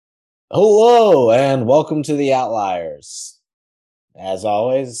Hello and welcome to the Outliers. As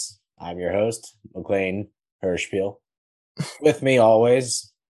always, I'm your host, McLain Hirschpeel. With me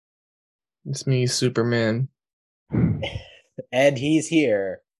always, It's me, Superman. and he's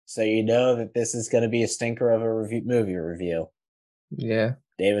here, so you know that this is going to be a stinker of a movie review. Yeah,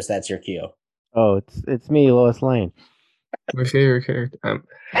 Davis, that's your cue. Oh, it's me, Lois Lane. my favorite character. Um,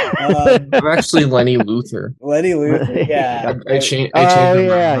 I'm actually Lenny Luthor. Lenny Luthor, yeah. I changed Oh my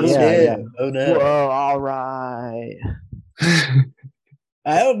yeah, mind. Who yeah, yeah. knew? Who Whoa, knew? all right.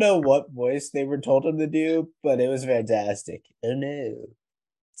 I don't know what voice they were told him to do, but it was fantastic. Oh no.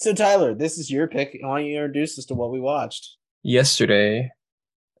 So Tyler, this is your pick. Why don't you introduce us to what we watched? Yesterday,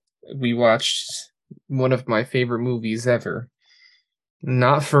 we watched one of my favorite movies ever.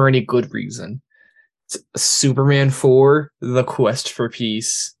 Not for any good reason. It's Superman 4, The Quest for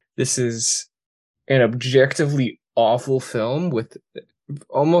Peace. This is an objectively awful film with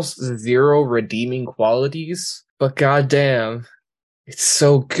almost zero redeeming qualities, but goddamn, it's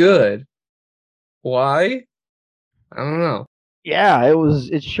so good. Why? I don't know. Yeah,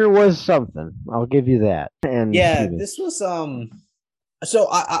 it sure was something. I'll give you that. And Yeah, excuse me. this was so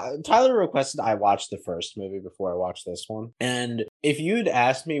Tyler requested I watch the first movie before I watched this one. And if you'd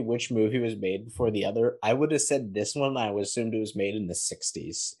asked me which movie was made before the other, I would have said this one. I would assumed it was made in the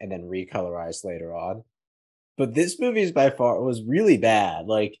 60s and then recolorized later on. But this movie is by far was really bad.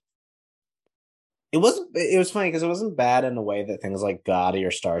 Like it was funny because it wasn't bad in the way that things like Gotti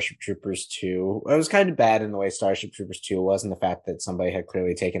or Starship Troopers 2. It was kind of bad in the way Starship Troopers 2 was, and the fact that somebody had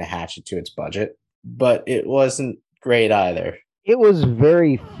clearly taken a hatchet to its budget. But it wasn't great either. It was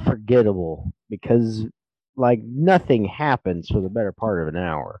very forgettable because like nothing happens for the better part of an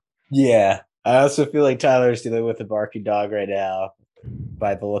hour. Yeah. I also feel like Tyler's dealing with a barking dog right now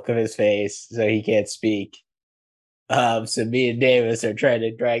by the look of his face, so he can't speak. So me and Davis are trying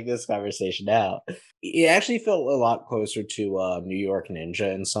to drag this conversation out. It actually felt a lot closer to New York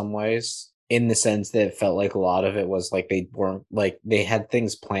Ninja in some ways, in the sense that it felt like a lot of it was like they weren't like they had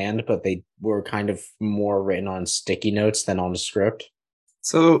things planned, but they were kind of more written on sticky notes than on a script.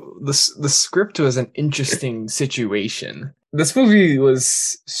 So the script was an interesting situation. This movie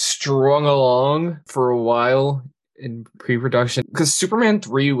was strung along for a while in pre-production because Superman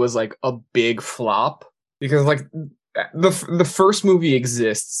 3 was like a big flop because like the first movie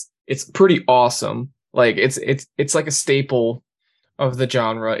exists. It's pretty awesome. Like it's like a staple of the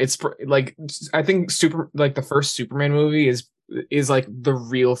genre. Like I think the first Superman movie is like the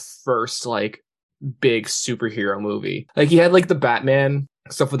real first like big superhero movie. Like he had like the Batman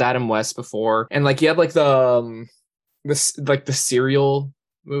stuff with Adam West before, and like he had like the serial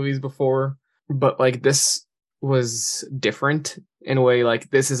movies before, but like this was different in a way. Like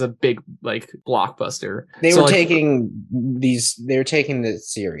this is a big like blockbuster. They So were like taking this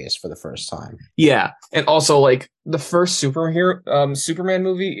serious for the first time. yeah, and also like the first Superman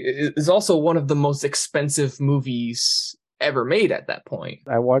movie is also one of the most expensive movies ever made at that point.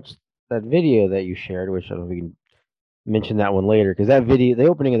 I watched that video that you shared, which I don't know if we can mention that one later, because that video, the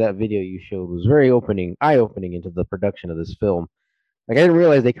opening of that video you showed was very eye-opening into the production of this film. Like I didn't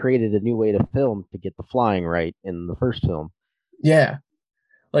realize they created a new way to film to get the flying right in the first film. Yeah,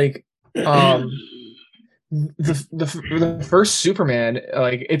 like the first Superman,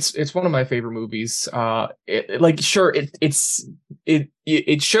 like it's one of my favorite movies. Like sure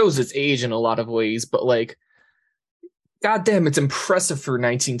it shows its age in a lot of ways, but like goddamn, it's impressive for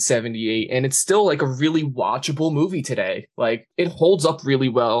 1978, and it's still like a really watchable movie today. Like it holds up really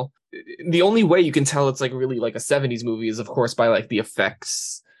well. The only way you can tell it's like really like a 70s movie is of course by like the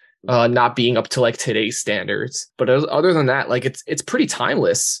effects not being up to like today's standards. But other than that, like it's pretty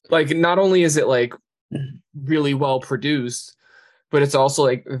timeless. Like not only is it like really well produced, but it's also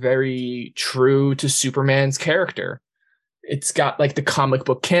like very true to Superman's character. It's got like the comic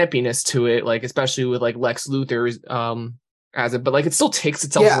book campiness to it, like especially with like Lex Luthor's as it, but like it still takes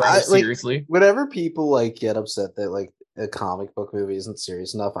itself rather seriously. Whenever people like get upset that like a comic book movie isn't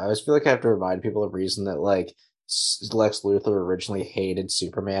serious enough, I always feel like I have to remind people of reason that like Lex Luthor originally hated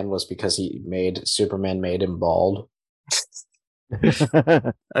Superman was because Superman made him bald.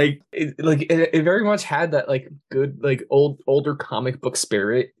 It very much had that like good like older comic book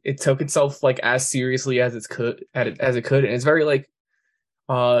spirit. It took itself like as seriously as it could, and it's very like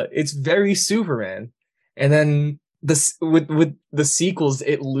it's very Superman. And then this with the sequels,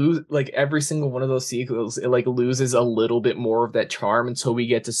 it lose like every single one of those sequels, it like loses a little bit more of that charm until we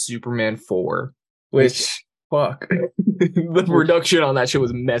get to Superman 4, which fuck. The production on that shit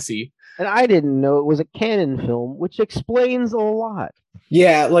was messy. And I didn't know it was a canon film, which explains a lot.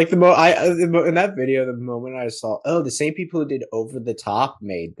 Yeah, like in that video, the moment I saw, oh, the same people who did Over the Top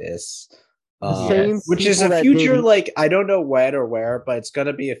made this, The same which is people a that future, did. like I don't know when or where, but it's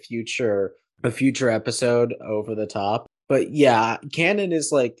gonna be a future episode Over the Top. But yeah, Canon is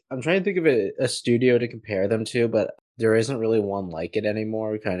like I'm trying to think of a studio to compare them to, but there isn't really one like it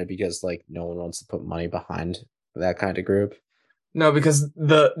anymore, kind of because like no one wants to put money behind that kind of group. No, because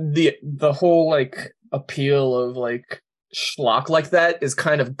the whole like appeal of like schlock like that is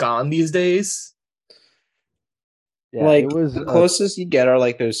kind of gone these days. Yeah, it Like was the closest you get are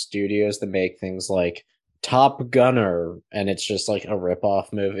like those studios that make things like Top Gunner, and it's just like a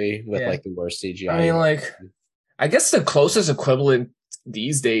rip-off movie with Yeah. like the worst I CGI mean, you've like, I guess the closest equivalent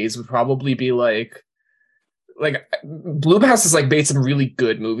these days would probably be like Blumhouse has like made some really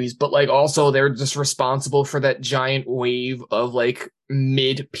good movies, but like also they're just responsible for that giant wave of like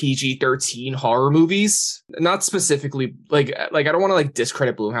mid PG-13 horror movies. Not specifically like I don't want to like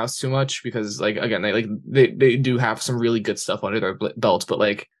discredit Blumhouse too much because like again they do have some really good stuff under their belts, but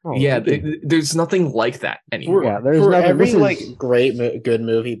like oh, yeah, they did. there's nothing like that For Yeah, anymore. there's for nothing. This every is like good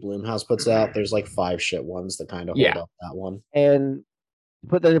movie Bloomhouse puts out, there's like five shit ones that kind of hold Yeah, up that one. and to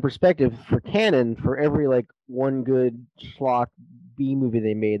put that in perspective for Canon, for every like one good schlock B movie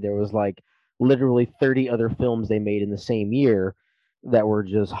they made, there was like literally 30 other films they made in the same year that were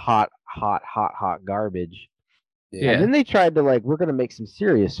just hot garbage. Yeah. And yeah. then they tried to like, we're gonna make some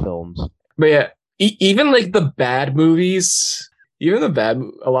serious films. But yeah, even like the bad movies, even the bad,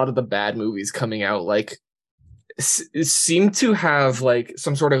 a lot of the bad movies coming out, like seem to have like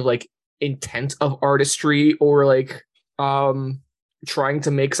some sort of like intent of artistry or like trying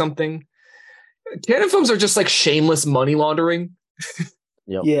to make something. Canon films are just like shameless money laundering.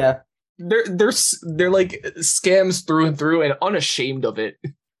 Yep. Yeah. They're like scams through and through and unashamed of it.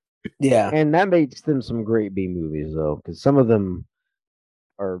 Yeah. And that makes them some great B movies though, because some of them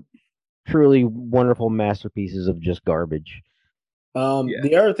are truly wonderful masterpieces of just garbage. Yeah.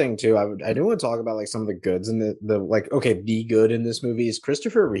 The other thing too, I do want to talk about like some of the goods in the like okay, the good in this movie is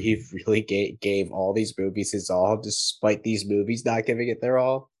Christopher Reeve really gave all these movies his all, despite these movies not giving it their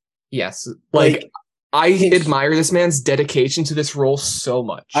all. Yes. Like Like I it's admire this man's dedication to this role so I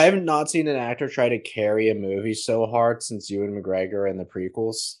much. have not seen an actor try to carry a movie so hard since Ewan McGregor in the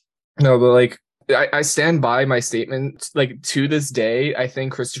prequels. No, but like I stand by my statement. Like to this day, I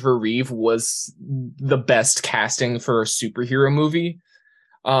think Christopher Reeve was the best casting for a superhero movie.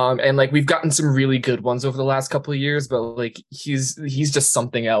 And like we've gotten some really good ones over the last couple of years, but like he's just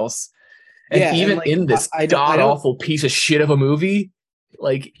something else. And Yeah, and even like in this I god don't. awful piece of shit of a movie,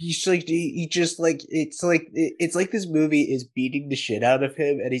 like He's like he just like it's like this movie is beating the shit out of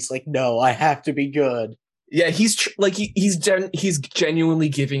him, and he's like, no, I have to be good. yeah, like he's genuinely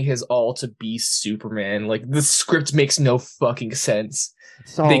giving his all to be Superman. Like the script makes no fucking sense.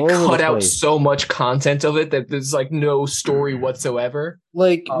 It's They all over the cut out place. so much content of it that there's like no story whatsoever.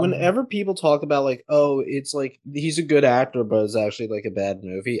 Like Um, whenever people talk about like, oh, it's like he's a good actor, but it's actually like a bad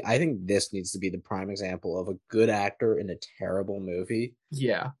movie. I think this needs to be the prime example of a good actor in a terrible movie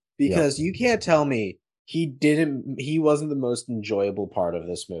yeah, Yep. because you can't tell me he wasn't the most enjoyable part of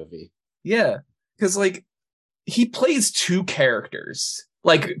this movie. yeah, because like he plays two characters,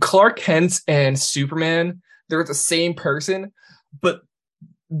 like Clark Kent and Superman. They're the same person, but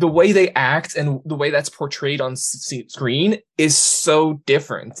the way they act and the way that's portrayed on screen is so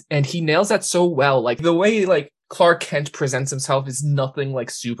different, and he nails that so well. Like the way like Clark Kent presents himself is nothing like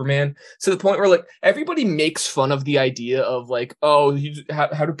Superman, to the point where like everybody makes fun of the idea of like, oh,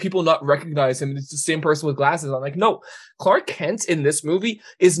 how do people not recognize him? It's the same person with glasses on. Like, no, Clark Kent in this movie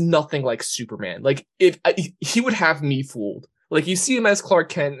is nothing like Superman. Like, if he would have me fooled. Like you see him as Clark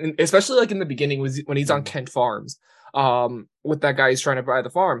Kent, especially like in the beginning when he's on Kent Farms with that guy who's trying to buy the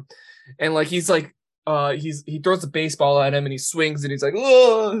farm, and like he's like he throws a baseball at him and he swings and he's like,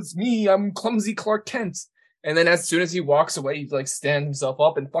 oh, it's me, I'm clumsy Clark Kent. And then as soon as he walks away, he like stands himself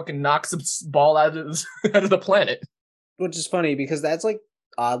up and fucking knocks the ball out of out of the planet. Which is funny because that's like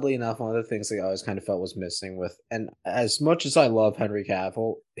oddly enough one of the things that I always kind of felt was missing with, and as much as I love Henry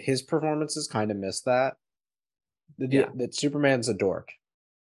Cavill, his performances kind of miss that. Yeah. That Superman's a dork.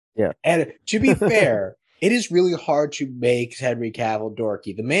 Yeah. And to be fair, it is really hard to make Henry Cavill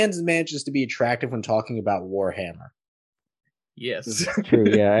dorky. The man manages to be attractive when talking about Warhammer. Yes. True,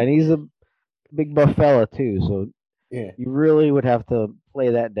 yeah. And he's a big buff fella too, so Yeah. you really would have to play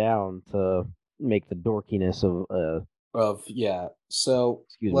that down to make the dorkiness of So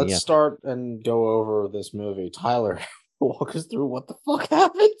excuse me, let's yeah. start and go over this movie. Tyler, walk us through what the fuck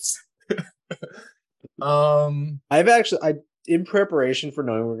happens. um I've actually in preparation for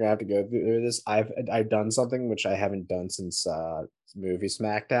knowing we're gonna have to go through this, I've done something which I haven't done since movie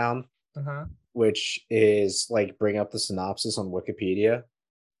Smackdown, Uh-huh. which is like bring up the synopsis on Wikipedia.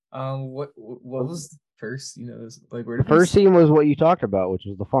 What was the first? Like where The did we? first scene was what you talked about, which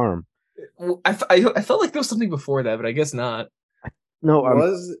was the farm. I felt like there was something before that, but I guess not. No,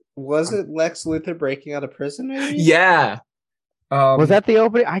 Was it Lex Luthor breaking out of prison? Maybe. Yeah. Was that the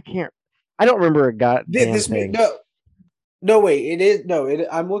opening? I don't remember a goddamn This thing. no wait. It is no.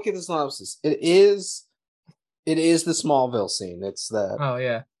 I'm looking at the synopsis. It is the Smallville scene. It's that. Oh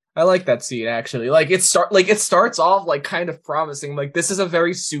yeah. I like that scene actually. It starts off like kind of promising. Like this is a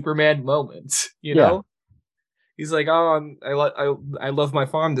very Superman moment, you Yeah. know? He's like, "Oh, I love my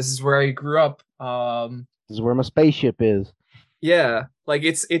farm. This is where I grew up." This is where my spaceship is. Yeah. Like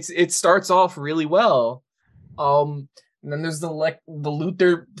it starts off really well. And then there's the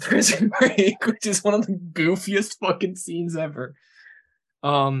Luthor prison break, which is one of the goofiest fucking scenes ever.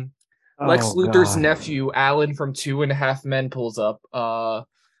 Lex Luthor's God. nephew, Alan from Two and a Half Men, pulls up.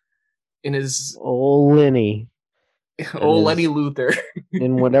 In his Old Lenny. old Lenny Luthor.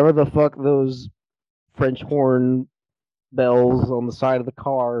 And whatever the fuck those French horn bells on the side of the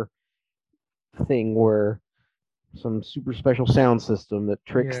car thing were, some super special sound system that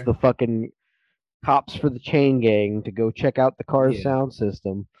tricks Yeah. the fucking cops for the chain gang to go check out the car's Yeah. sound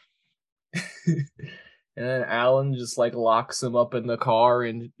system. And then Alan just like locks him up in the car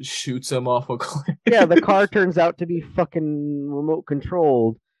and shoots him off a cliff. Yeah, the car turns out to be fucking remote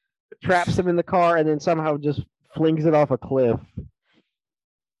controlled, traps him in the car, and then somehow just flings it off a cliff.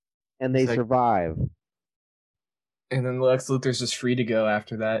 And they survive. And then Lex Luthor's just free to go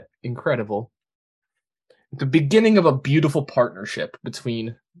after that. Incredible. The beginning of a beautiful partnership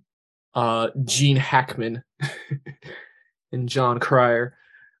between Gene Hackman and John Cryer.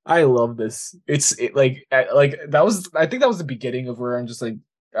 I love this. I think that was the beginning of where I'm just like,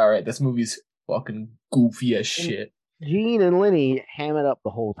 all right, this movie's fucking goofy as shit. Gene and Lenny ham it up the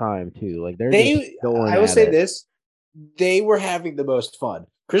whole time too. Like They I will say this, they were having the most fun.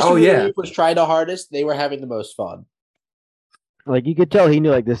 Christopher Reeve was trying the hardest. They were having the most fun. Like you could tell he knew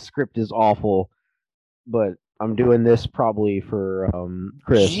like this script is awful, but I'm doing this probably for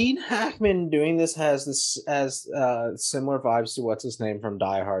Chris. Gene Hackman doing this has similar vibes to what's his name from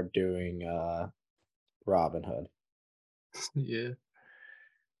Die Hard doing Robin Hood. Yeah.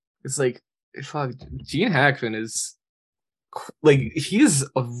 It's like fuck, Gene Hackman is like he is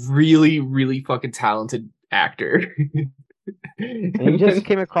a really, really fucking talented actor. And he just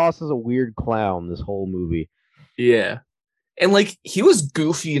came across as a weird clown this whole movie. Yeah. And like he was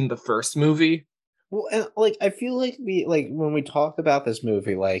goofy in the first movie. Well, and like I feel like when we talked about this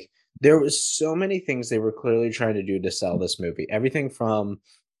movie, like there was so many things they were clearly trying to do to sell this movie. Everything from,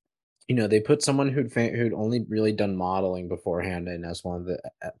 they put someone who'd only really done modeling beforehand in as one of the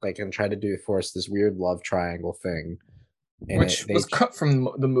and tried to do for us this weird love triangle thing, which was cut from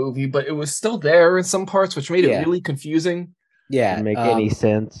the movie, but it was still there in some parts, which made it really confusing. Yeah, didn't make any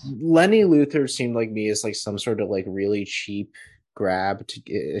sense. Lenny Luthor seemed like me as like some sort of like really cheap grab to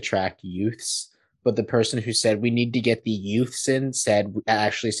attract youths. But the person who said we need to get the youths in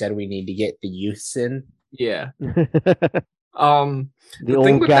actually said we need to get the youths in. Yeah. The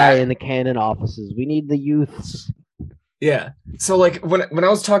old guy in the canon offices. We need the youths. Yeah. So like when I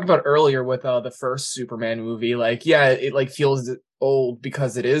was talking about earlier with the first Superman movie, like it like feels old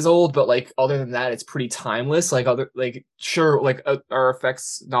because it is old, but like other than that, it's pretty timeless. Like our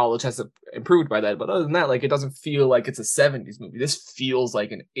effects knowledge has improved by that, but other than that, like it doesn't feel like it's a 70s movie. This feels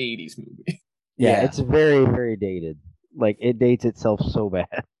like an 80s movie. Yeah, it's very, very dated. Like it dates itself so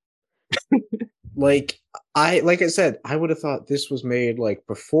bad. Like I said, I would have thought this was made like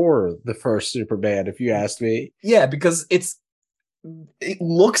before the first Superman, if you asked me. Yeah, because it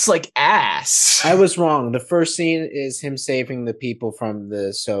looks like ass. I was wrong. The first scene is him saving the people from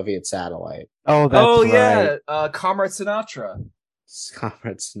the Soviet satellite. Oh, that's right. Yeah, Comrade Sinatra.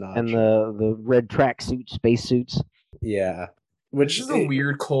 Comrade Sinatra. And the red tracksuit, spacesuits. Yeah. Which is a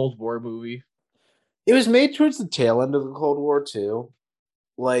weird Cold War movie. It was made towards the tail end of the Cold War too.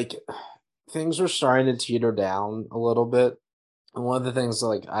 Like things were starting to teeter down a little bit. And one of the things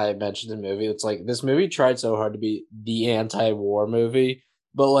like I mentioned in the movie, it's like this movie tried so hard to be the anti-war movie,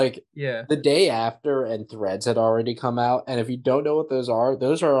 but like the day after and Threads had already come out. And if you don't know what those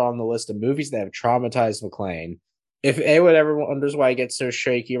are on the list of movies that have traumatized McLain. If anyone ever wonders why he gets so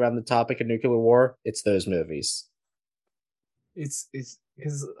shaky around the topic of nuclear war, it's those movies. It's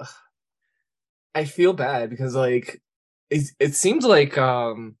because I feel bad because like it seems like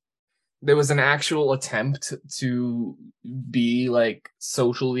there was an actual attempt to be like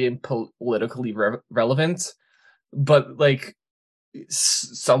socially and politically relevant, but like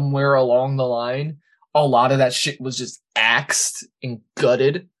somewhere along the line, a lot of that shit was just axed and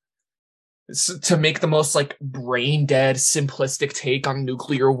gutted to make the most like brain dead, simplistic take on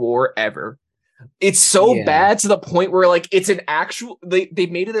nuclear war ever. It's so Yeah. bad to the point where like it's an actual they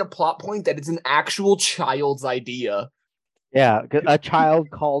made it a plot point that it's an actual child's idea. Yeah, a child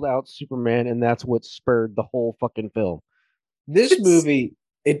called out Superman, and that's what spurred the whole fucking film. This It's movie,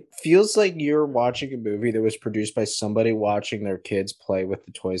 it feels like you're watching a movie that was produced by somebody watching their kids play with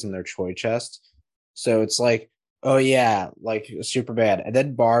the toys in their toy chest. So it's like, oh yeah, like Superman, and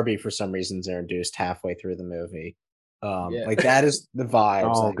then Barbie for some reason is introduced halfway through the movie. yeah. Like that is the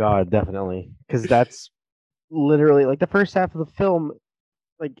vibes. Oh Like, god, definitely, because that's literally like the first half of the film,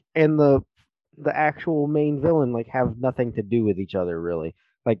 like, and the actual main villain like have nothing to do with each other really.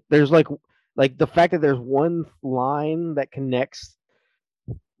 Like there's like the fact that there's one line that connects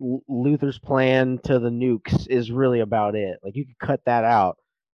Luther's plan to the nukes is really about it. Like you could cut that out,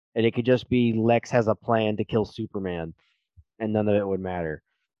 and it could just be Lex has a plan to kill Superman, and none of it would matter.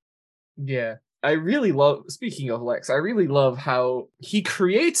 Yeah. I really love, speaking of Lex, I really love how he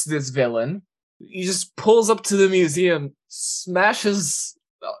creates this villain. He just pulls up to the museum, smashes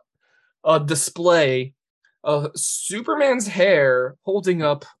a display of Superman's hair holding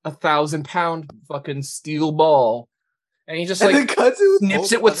up 1,000-pound fucking steel ball. And he just and then like cuts it with snips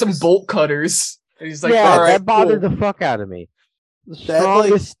bolt it with some cutters. bolt cutters. And he's like, Yeah, all right, that bothered cool. the fuck out of me. The That, like-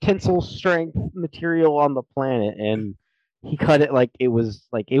 strongest tensile strength material on the planet, and he cut it like it was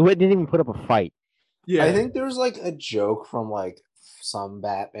like it didn't even put up a fight. Yeah. I think there was like a joke from like some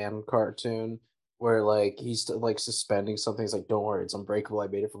Batman cartoon where like he's like suspending something. He's like, "Don't worry, it's unbreakable. I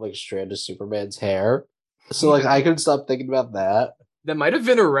made it from like a strand of Superman's hair." So like I couldn't stop thinking about that. That might have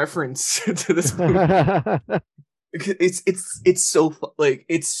been a reference to this movie. It's so like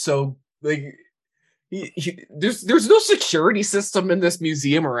it's so like there's no security system in this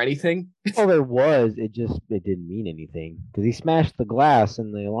museum or anything. Well, there was. It didn't mean anything because he smashed the glass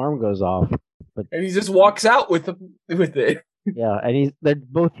and the alarm goes off. But And he just walks out with it. yeah, and they're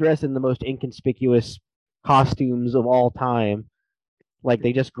both dressed in the most inconspicuous costumes of all time. Like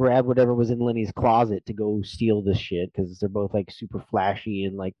they just grabbed whatever was in Lenny's closet to go steal this shit because they're both like super flashy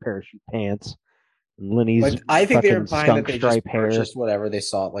and like parachute pants. And Lenny's Like I think they were fucking implying that skunk they just stripe hair. purchased whatever they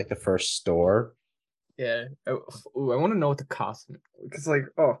saw at like the first store. Yeah. I want to know what the cost because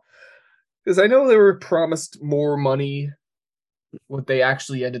because I know they were promised more money. What they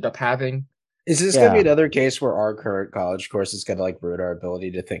actually ended up having. Is this gonna be another case where our current college course is gonna like ruin our ability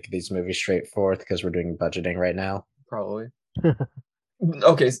to think of these movies straightforward because we're doing budgeting right now? Probably.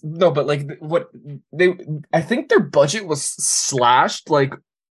 Okay, no, but like what I think their budget was slashed like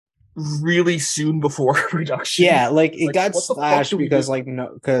really soon before production. Yeah, like it got what the fuck slashed do we because do? like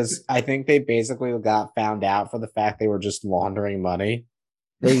no, because I think they basically got found out for the fact they were just laundering money.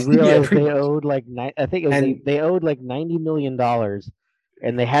 They Yeah, realized pretty they much. owed like I think it was And- they owed like $90 million,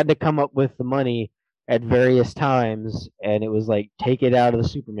 and they had to come up with the money at various times, and it was like take it out of the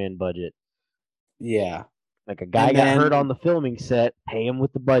Superman budget. Yeah, Like a guy And got hurt then- on the filming set, pay him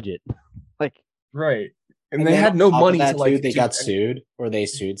with the budget. Like Right. And and they then had on no top of money that to like too, they do got any- sued or they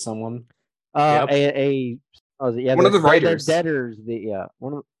sued someone. Yep. was it, yeah, One of the the writers. debtors,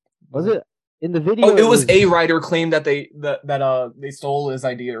 one of was it in the video? Oh, it was a writer claimed that they stole his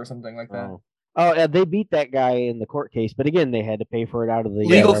idea or something like that. Oh, yeah, they beat that guy in the court case, but again, they had to pay for it out of the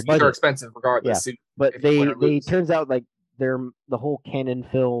Legal fees budget. are expensive regardless. But if you win or they lose. turns out like the whole Canon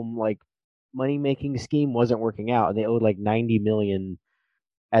film like money making scheme wasn't working out, and they owed like 90 million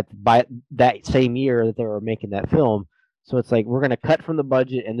by that same year that they were making that film. So it's like we're gonna cut from the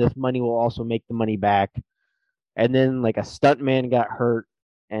budget, and this money will also make the money back. And then like a stuntman got hurt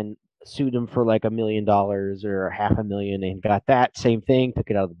and sued him for like $1 million or $500,000, and got that same thing, took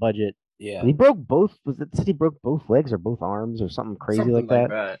it out of the budget. Yeah, He broke both. Said he broke both legs or both arms or something crazy Something like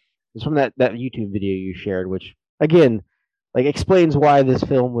that? It's from that YouTube video you shared, which again, like explains why this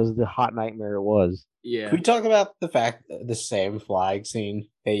film was the hot nightmare it was. Yeah. Can we talk about the fact that the same flag scene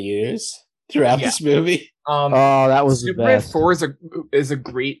they use throughout Yeah. this movie? Oh, that was the Superman best. 4 is a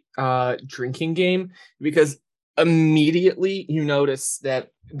great drinking game because immediately you notice that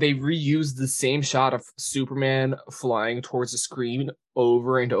they reused the same shot of Superman flying towards the screen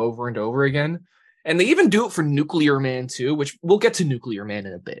over and over and over again. And they even do it for Nuclear Man too, which we'll get to Nuclear Man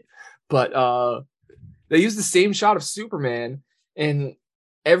in a bit. But they use the same shot of Superman, and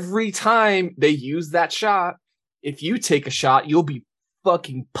every time they use that shot, if you take a shot, you'll be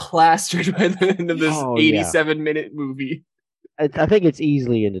fucking plastered by the end of this 87-minute movie. I think it's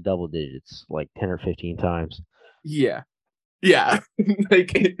easily into double digits, like 10 or 15 times. Yeah.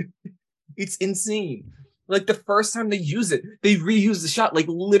 Like it's insane. Like the first time they use it, they reuse the shot like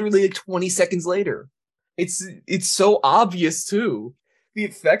literally like 20 seconds later. It's so obvious too. The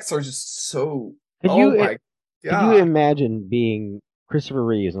effects are just so. Could Oh you my could you god! imagine being Christopher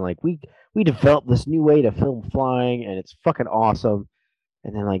Reeves and like we developed this new way to film flying and it's fucking awesome.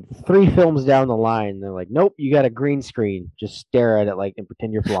 And then like 3 films down the line, they're like, nope, you got a green screen. Just stare at it like and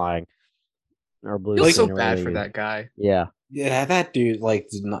pretend you're flying. Or blue I feel screen so or bad whatever for you use. that guy. Yeah. Yeah, that dude like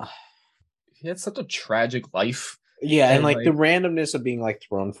did not. He had such a tragic life, Yeah, and and like the like randomness of being like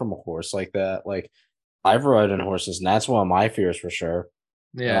thrown from a horse like that. Like I've ridden horses, and that's one of my fears for sure.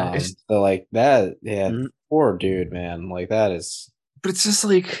 yeah, So like that, yeah, Mhm. poor dude, man. Like that is. but it's just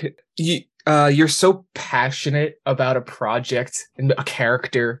like you're so passionate about a project and a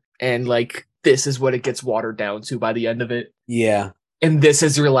character, and like this is what it gets watered down to by the end of it, Yeah, and this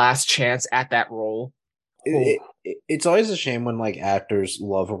is your last chance at that role. Oh, it's always a shame when like actors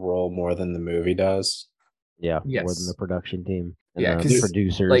love a role more than the movie does. Yeah. More than the yes, production team and yeah, the because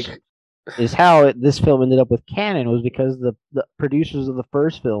producers. like Is how this film ended up with canon was because the producers of the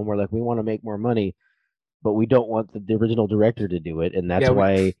first film were like, we want to make more money, but we don't want the original director to do it, and that's yeah,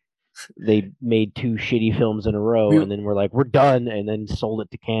 why they made 2 shitty films in a row, we and then we're like, we're done, and then sold it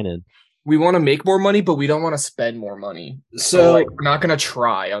to canon. we want to make more money, but we don't want to spend more money. So like So we're not gonna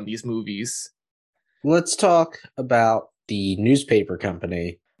try on these movies. let's talk about the newspaper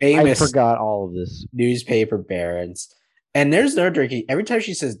company, I famous forgot all of this. newspaper barons. And there's no drinking. Every time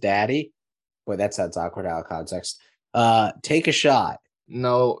she says daddy, boy, that sounds awkward out of context. Take a shot.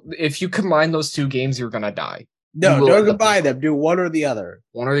 No, if you combine those two games, you're gonna die. You No, will don't end up combine them. Do one or the other.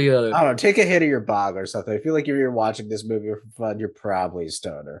 one or the other. I don't know. Take a hit of your bog or something. I feel like if you're watching this movie for fun, you're probably a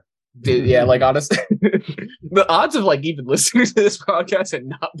stoner. Yeah, like honestly, the odds of like even listening to this podcast and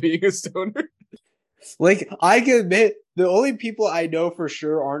not being a stoner. Like, I can admit, the only people I know for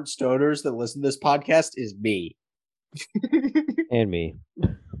sure aren't stoners that listen to this podcast is me. And me.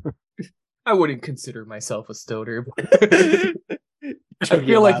 I wouldn't consider myself a stoner. I I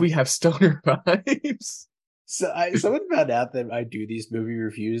feel like we have stoner vibes. So someone found out that I do these movie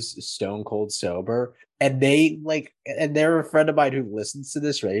reviews stone cold sober, and they're a friend of mine who listens to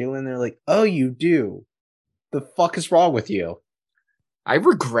this regularly, and they're like, "Oh, you do? The fuck is wrong with you?" I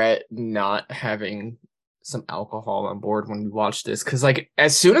regret not having some alcohol on board when we watched this because, like,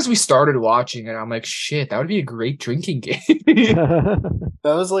 as soon as we started watching it, I'm like, shit, that would be a great drinking game.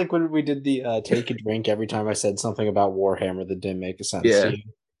 That was like when we did the take a drink every time I said something about Warhammer that didn't make a sense to Yeah. you.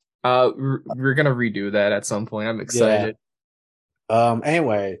 We're gonna redo that at some point. I'm Yeah. excited.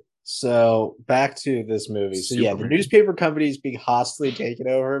 Anyway, so back to this movie. So yeah, the Superman. newspaper company is being hostily taken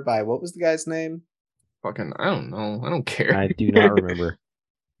over by what was the guy's name? Fucking, I don't know. I don't care. I do not remember.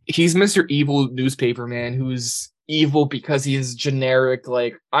 He's Mr. Evil newspaper man who's evil because he is generic.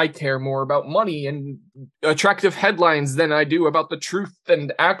 Like, I care more about money and attractive headlines than I do about the truth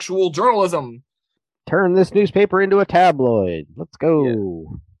and actual journalism. Turn this newspaper into a tabloid. Let's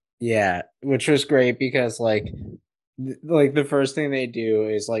go. Yeah, which was great because like the first thing they do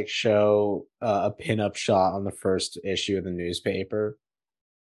is like show a pinup shot on the first issue of the newspaper.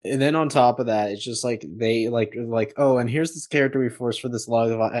 And then on top of that, it's just like they like oh, and here's this character we forced for this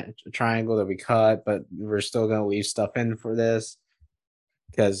log of triangle that we cut, but we're still gonna leave stuff in for this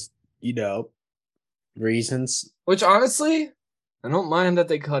because reasons. Which honestly, I don't mind that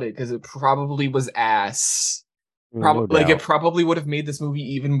they cut it because it probably was ass. No Like it doubt. probably would have made this movie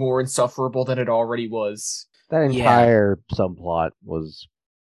even more insufferable than it already was. That Yeah. entire subplot was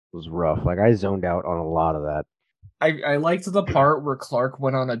rough. Like I zoned out on a lot of that. I liked the part where Clark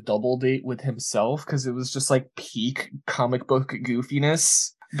went on a double date with himself because it was just like peak comic book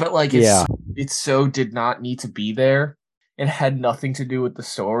goofiness. But like Yeah. it so did not need to be there. It had nothing to do with the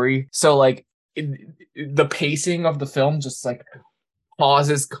story. So like the pacing of the film just like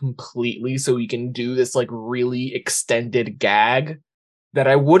pauses completely so we can do this like really extended gag that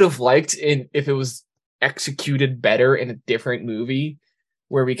I would have liked if it was executed better in a different movie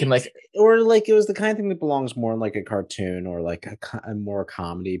where we can like Or like it was the kind of thing that belongs more in like a cartoon or like a more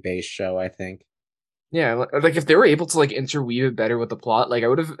comedy based show, I think. yeah, like if they were able to like interweave it better with the plot, like I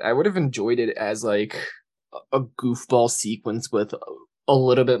would have enjoyed it as like a goofball sequence with a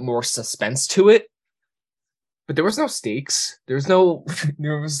little bit more suspense to it. But there was no stakes. There was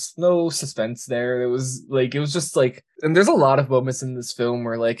no suspense there. It was like it was just like, and there's a lot of moments in this film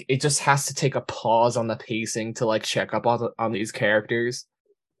where like it just has to take a pause on the pacing to like check up on these characters.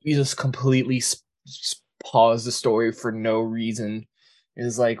 You just completely pause the story for no reason.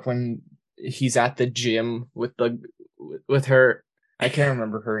 Is like when he's at the gym with her. I can't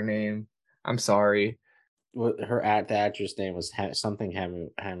remember her name. I'm sorry. The actress name was something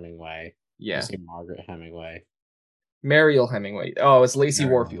Hemingway. Yeah. say Margaret Hemingway. Mariel Hemingway. Oh, it's Lacey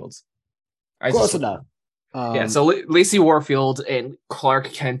Mariel. Warfield. Close enough. Yeah, so Lacey Warfield and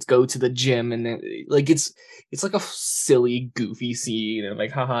Clark Kent go to the gym, and then, like it's like a silly, goofy scene, and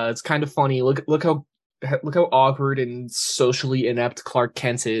like, haha, it's kind of funny. Look how awkward and socially inept Clark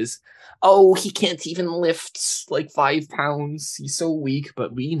Kent is. Oh, he can't even lift like 5 pounds. He's so weak,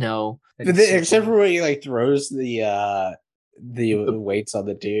 but we know. Except for when he like throws the weights on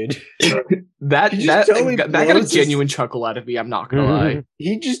the dude. that totally got a genuine chuckle out of me. I'm not gonna lie.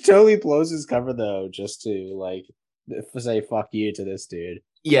 He just totally blows his cover though, just to like say "fuck you" to this dude.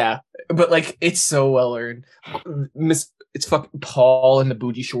 Yeah, but like it's so well earned. It's fucking Paul in the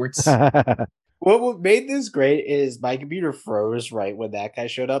booty shorts. What made this great is my computer froze right when that guy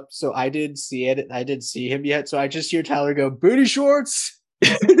showed up, so I didn't see it. I didn't see him yet, so I just hear Tyler go "booty shorts."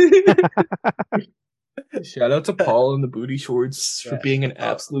 Shout out to Paul in the booty shorts for being an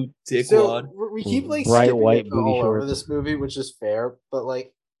absolute dickwad. We keep like bright skipping white it booty all over shorts. this movie, which is fair, but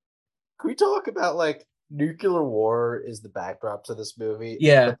like, can we talk about like nuclear war is the backdrop to this movie?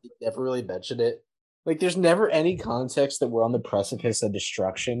 Yeah, but they never really mentioned it. Like, there's never any context that we're on the precipice of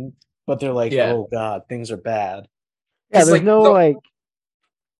destruction, but they're like, oh god, things are bad. Yeah, there's like, no like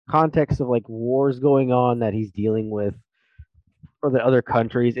context of like wars going on that he's dealing with for the other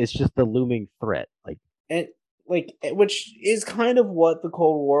countries. It's just the looming threat, which is kind of what the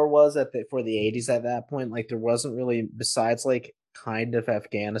Cold War was for the 80s at that point. Like, there wasn't really, besides like kind of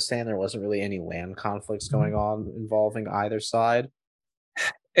Afghanistan, there wasn't really any land conflicts going on involving either side.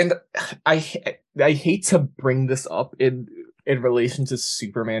 And I hate to bring this up in relation to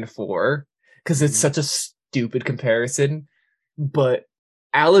Superman 4 because it's such a stupid comparison, but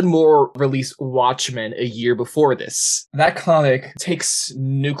Alan Moore released Watchmen a year before this. That comic takes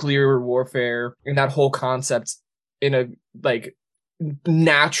nuclear warfare and that whole concept in a like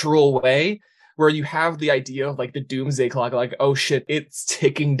natural way where you have the idea of like the doomsday clock, like, oh shit, it's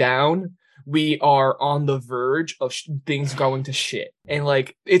ticking down. We are on the verge of things going to shit. And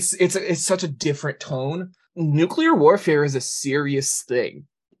like, it's such a different tone. Nuclear warfare is a serious thing.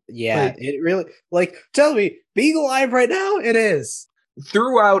 Yeah, like, it really, like, tell me, being alive right now, it is.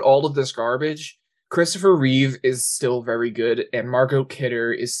 Throughout all of this garbage, Christopher Reeve is still very good, and Margot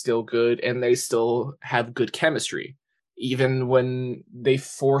Kidder is still good, and they still have good chemistry. Even when they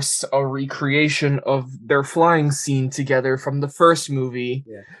force a recreation of their flying scene together from the first movie,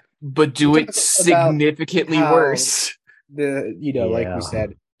 but do it significantly worse. Like we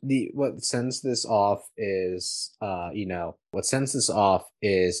said, what sends this off is a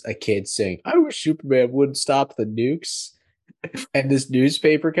kid saying, "I wish Superman wouldn't stop the nukes." And this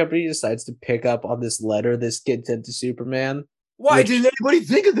newspaper company decides to pick up on this letter this kid sent to Superman. Why didn't anybody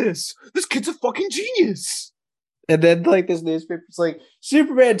think of this? This kid's a fucking genius. And then, like, this newspaper's like,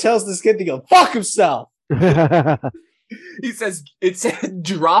 Superman tells this kid to go fuck himself. He says, it said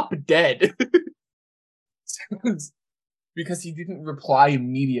drop dead. Because he didn't reply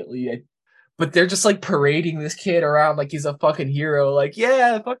immediately. But they're just like parading this kid around like he's a fucking hero. Like,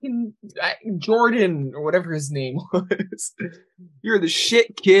 yeah, fucking Jordan or whatever his name was. You're the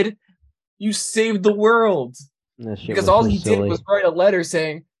shit, kid. You saved the world. Because all he did was write a letter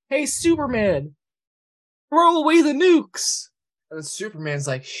saying, hey, Superman, throw away the nukes. And then Superman's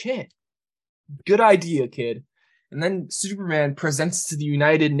like, shit, good idea, kid. And then Superman presents to the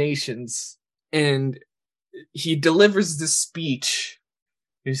United Nations and he delivers this speech.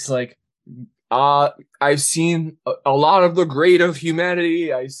 He's like, I've seen a lot of the great of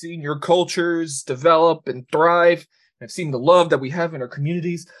humanity. I've seen your cultures develop and thrive. I've seen the love that we have in our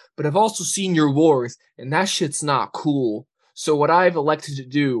communities, but I've also seen your wars, and that shit's not cool. So what I've elected to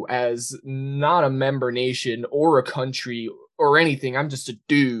do as not a member nation or a country or anything, I'm just a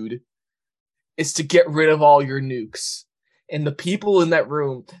dude, is to get rid of all your nukes. And the people in that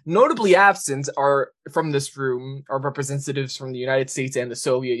room, notably absent from this room, are representatives from the United States and the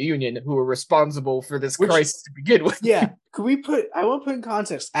Soviet Union who are responsible for this crisis to begin with. Yeah. I want to put in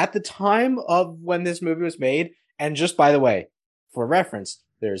context. At the time of when this movie was made, and just by the way, for reference,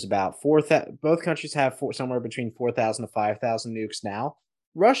 there's about 4,000, both countries have somewhere between 4,000 to 5,000 nukes now.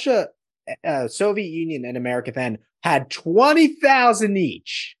 Russia, Soviet Union, and America then had 20,000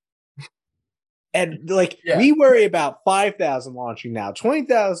 each. And we worry about 5,000 launching now.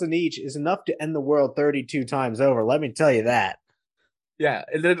 20,000 each is enough to end the world 32 times over. Let me tell you that. Yeah,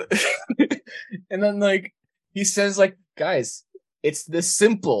 and then like he says, like, guys, it's this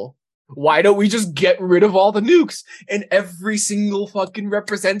simple. Why don't we just get rid of all the nukes? And every single fucking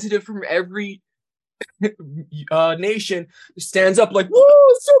representative from every nation stands up like,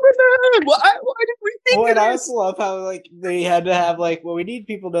 "Whoa, Superman! Why did we think Well, of and I this?" also love how like they had to have like, well, we need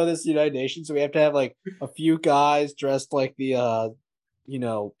people to know this United Nations, so we have to have like a few guys dressed like the in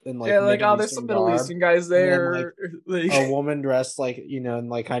like Yeah, like, Middle oh, there's some Eastern Middle garb, Eastern guys and then like there. Like, a woman dressed like in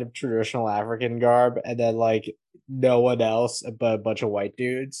like kind of traditional African garb, and then like no one else but a bunch of white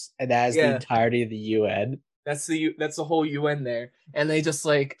dudes, and that is the yeah, entirety of the UN. that's the whole UN there, and they just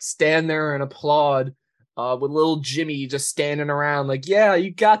like stand there and applaud, with little Jimmy just standing around like, "Yeah,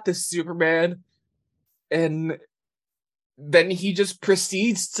 you got this, Superman." And then he just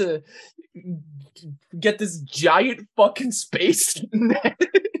proceeds to get this giant fucking space net.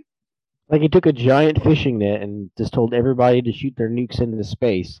 Like he took a giant fishing net and just told everybody to shoot their nukes into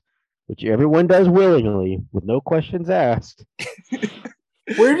space, which everyone does willingly with no questions asked.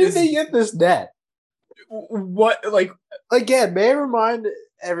 Where did This- they get this net? What, like, Again, may I remind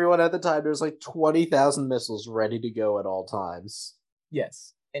everyone at the time there's like 20,000 missiles ready to go at all times.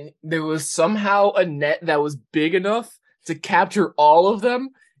 yes. And there was somehow a net that was big enough to capture all of them,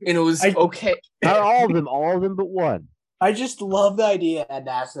 and it was okay. Not all of them but one. I just love the idea at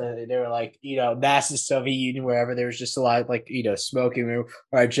NASA. They were like, NASA, Soviet Union, wherever there was just a lot of like, smoking room.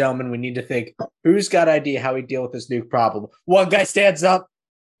 All right, gentlemen, we need to think who's got an idea how we deal with this nuke problem. One guy stands up.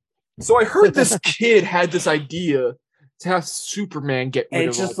 So I heard this kid had this idea to have Superman get rid And of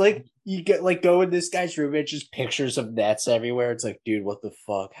it's just all- like you get like go in this guy's room, it's just pictures of nets everywhere. It's like, dude, what the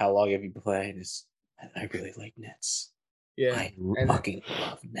fuck? How long have you been playing this? I really like nets. yeah. I And fucking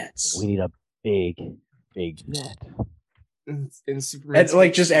love nets. We need a big net. and Superman And like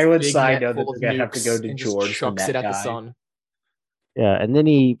takes just this everyone's big side net know that full they're of gonna have to go nukes to and just George, the chucks it net at the guy. sun. Yeah, and then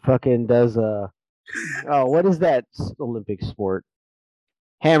he fucking does what is that Olympic sport?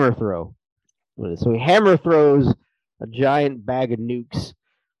 Hammer throw. So he hammer throws a giant bag of nukes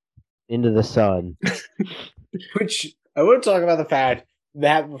into the sun. Which I would talk about the fact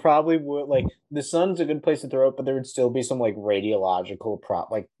that probably would like the sun's a good place to throw it, but there would still be some like radiological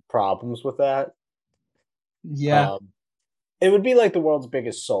problems with that. Yeah. It would be like the world's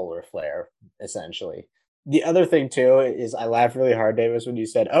biggest solar flare, essentially. The other thing too is I laughed really hard, Davis, when you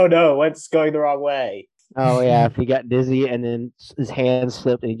said, "Oh no, what's going the wrong way?" Oh yeah, if he got dizzy and then his hand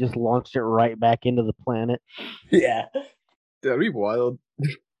slipped and he just launched it right back into the planet. Yeah. That'd be wild.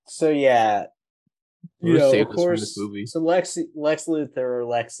 So yeah, Whoever of saved us from course. this movie. So Lex Luthor or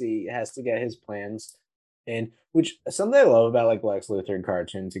Lexi has to get his plans, and which something I love about like Lex Luthor in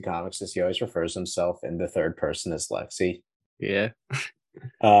cartoons and comics is he always refers himself in the third person as Lexi. Yeah.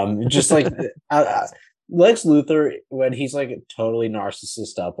 Just like Lex Luthor when he's like totally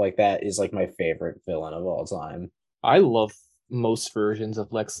narcissist up like that is like my favorite villain of all time. I love most versions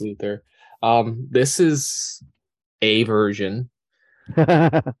of Lex Luthor. This is a version.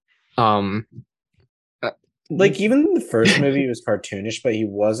 Um, Like even the first movie was cartoonish, but he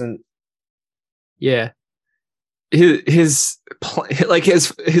wasn't. Yeah. His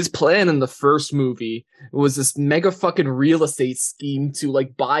plan in the first movie was this mega fucking real estate scheme to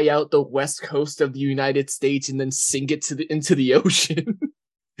like buy out the west coast of the United States and then sink it into the ocean.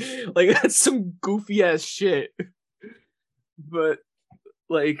 Like that's some goofy ass shit. But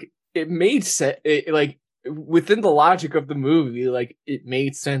like it made sense. Like within the logic of the movie, like it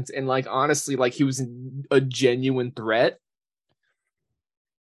made sense, and like honestly, like he was a genuine threat.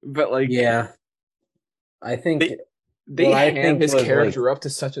 But like Yeah, I think they I ham think his was, character up to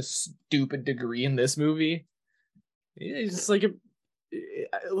such a stupid degree in this movie. It's just like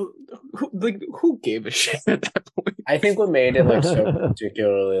who gave a shit at that point? I think what made it like so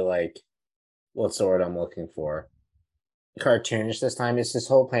particularly like what's the word I'm looking for? Cartoonish this time is his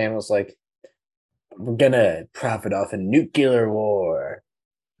whole plan was like we're gonna profit off a nuclear war.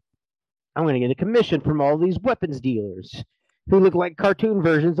 I'm gonna get a commission from all these weapons dealers who look like cartoon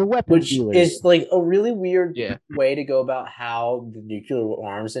versions of weapons Which dealers. is like a really weird Yeah. way to go about how the nuclear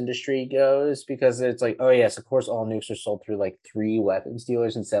arms industry goes because it's like, oh yes, of course all nukes are sold through like 3 weapons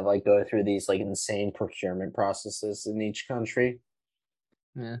dealers instead of like go through these like insane procurement processes in each country.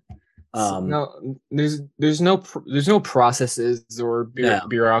 Yeah. No, there's no processes or No.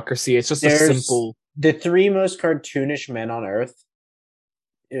 bureaucracy. It's just a There's simple. the 3 most cartoonish men on Earth.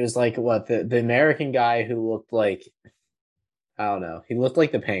 It was like what the American guy who looked like I don't know. He looked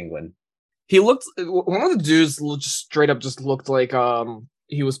like the Penguin. He looked one of the dudes just straight up just looked like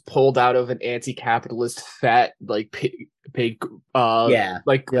he was pulled out of an anti-capitalist fat like pig Yeah.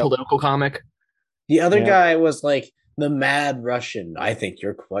 like Yep. political comic. The other Yeah. guy was like the mad Russian. I think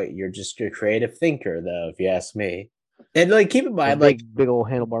you're just a creative thinker, though, if you ask me. And like, keep in A mind, like, big old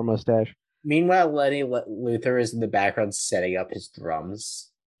handlebar mustache. meanwhile, Lenny Luthor is in the background setting up his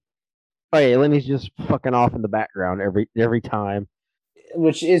drums. Oh yeah, Lenny's just fucking off in the background every time.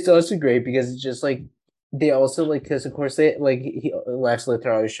 which is also great because it's just like they also like because of course they like Lex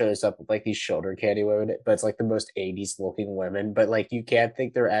Luthor always shows up with like these shoulder candy women, but it's like the most 80s looking women. But like you can't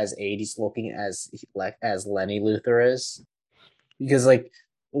think they're as 80s looking as Lenny Luthor is because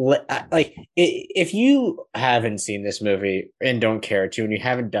if you haven't seen this movie and don't care to and you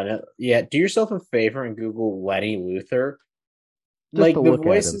haven't done it yet, do yourself a favor and Google Lenny Luthor. Just to Like the look at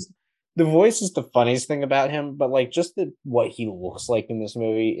voice him. is the voice is the funniest thing about him, but like just what he looks like in this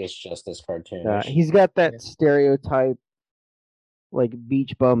movie is just as cartoonish. He's got Yeah. that stereotype like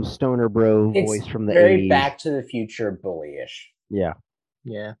beach bum stoner bro It's voice from the very 80s. Back to the Future bullyish. Yeah.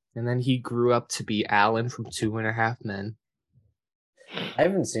 Yeah. And then he grew up to be Alan from Two and a Half Men. I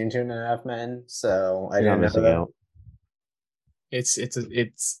haven't seen Two and a Half Men, so I You're not didn't know missing that. out. It's It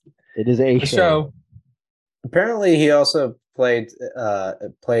is a a show. show. Apparently, he also played Lex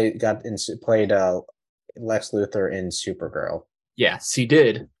Luthor in Supergirl. Yes, he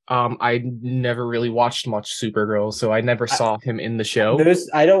did. I never really watched much Supergirl, so I never saw him in the show.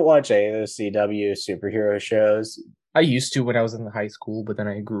 I don't watch any of those CW superhero shows. I used to when I was in high school, but then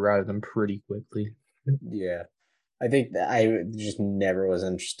I grew out of them pretty quickly. Yeah, I think that I just never was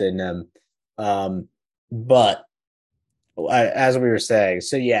interested in them. But as we were saying,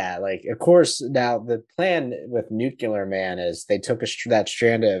 so yeah, like of course now the plan with Nuclear Man is they took that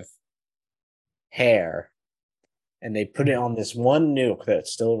strand of hair and they put it on this one nuke that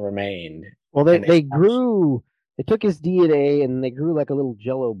still remained. Well, And they grew. They took his DNA and they grew like a little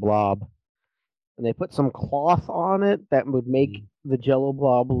Jello blob, and they put some cloth on it that would make the Jello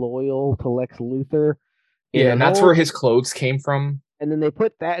blob loyal to Lex Luthor. Yeah, and that's where his clothes came from. And then they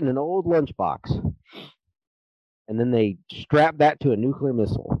put that in an old lunchbox, and then they strapped that to a nuclear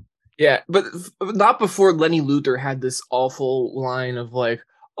missile. Yeah, but not before Lenny Luthor had this awful line of like,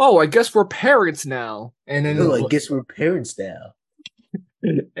 "Oh, I guess we're parents now," and then I guess we're parents now.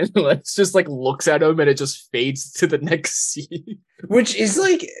 and Lex just like looks at him, and it just fades to the next scene. Which is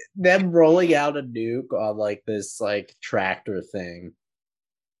like them rolling out a nuke on like this like tractor thing.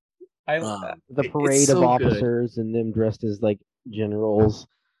 The parade of officers and them dressed as like generals.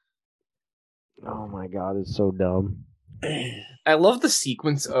 Oh my god, it's so dumb. I love the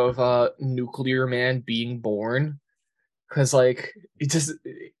sequence of Nuclear Man being born because like it just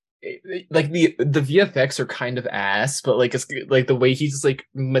like the VFX are kind of ass, but like it's like the way he just like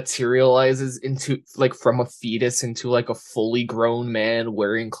materializes into like from a fetus into like a fully grown man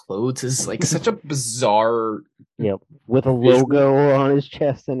wearing clothes is like such a bizarre. Yep, with a logo on his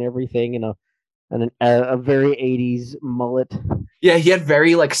chest and everything, and a very 80s mullet. Yeah, he had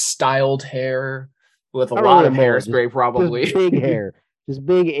very like styled hair with a lot of hairspray, probably. Just big hair, just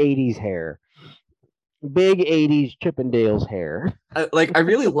big 80s hair. Big 80s Chippendales hair. I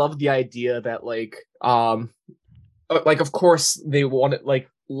really love the idea that like of course they wanted like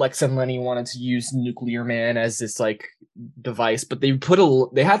Lex and Lenny wanted to use Nuclear Man as this like device, but they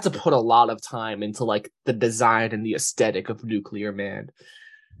had to put a lot of time into like the design and the aesthetic of Nuclear Man.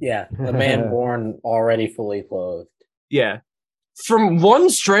 Yeah, a man born already fully clothed. Yeah. From one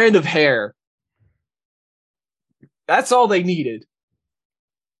strand of hair. That's all they needed.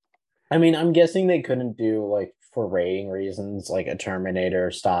 I mean, I'm guessing they couldn't do like for rating reasons, like a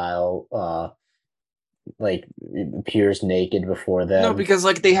Terminator style, like appears naked before them. No, because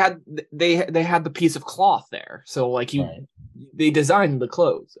like they had the piece of cloth there, so like they designed the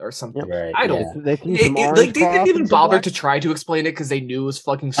clothes or something. Yep. Right, I don't. They didn't even bother to try to explain it because they knew it was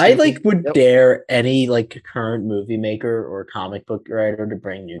fucking stupid. I like would dare any like current movie maker or comic book writer to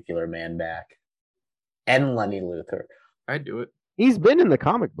bring Nuclear Man back, and Lenny Luthor. I'd do it. He's been in the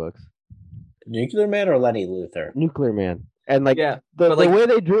comic books. Nuclear Man or Lenny Luthor? Nuclear Man. And like the way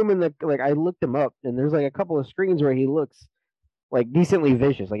they drew him in the like I looked him up and there's like a couple of screens where he looks like decently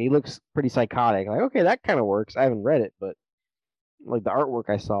vicious. Like he looks pretty psychotic. Like, okay, that kind of works. I haven't read it, but like the artwork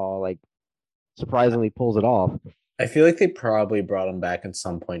I saw like surprisingly pulls it off. I feel like they probably brought him back at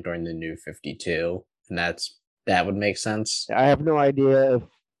some point during the New 52, and that would make sense. I have no idea if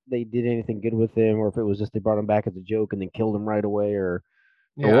they did anything good with him or if it was just they brought him back as a joke and then killed him right away or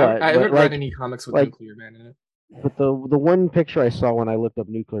what. I haven't read any comics with Nuclear Man in it. But the one picture I saw when I looked up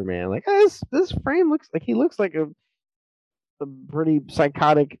Nuclear Man, like this frame looks like he looks like a pretty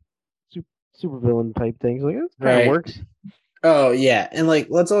psychotic supervillain type thing. So like it kind of works. Oh yeah, and like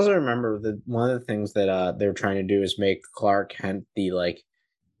let's also remember that one of the things that they're trying to do is make Clark Kent the like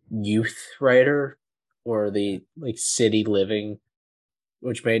youth writer or the like city living,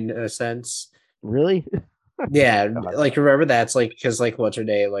 which made no sense. Really? Yeah, like remember that's like because like what's her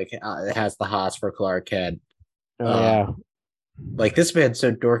name like it has the hots for Clark Kent. Oh yeah. Like, this man's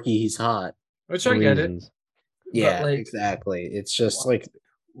so dorky, he's hot. Which For I get it, reasons. but Yeah, like, exactly. It's just like,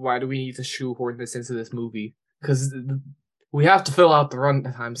 why do we need to shoehorn this into this movie? Because we have to fill out the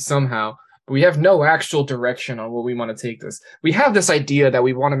runtime somehow. But we have no actual direction on where we want to take this. We have this idea that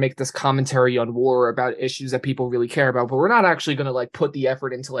we want to make this commentary on war about issues that people really care about, but we're not actually going to like put the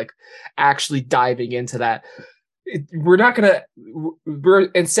effort into like actually diving into that. We're not going to. We're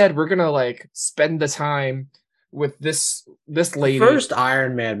going to like spend the time with this the lady. first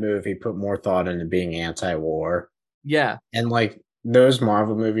Iron Man movie put more thought into being anti-war. Yeah. And like those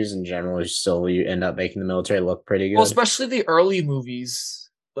Marvel movies in general, still you end up making the military look pretty good. Well, especially the early movies,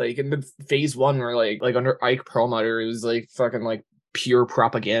 like in the phase one, where like under Ike Perlmutter, it was like fucking like pure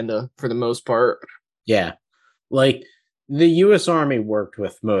propaganda for the most part. Yeah, like the U.S. Army worked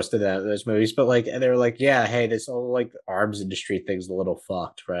with most of those movies, but like they were like, yeah, hey, this whole like arms industry thing's a little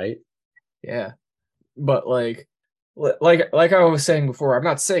fucked, right? Yeah, but like I was saying before, I'm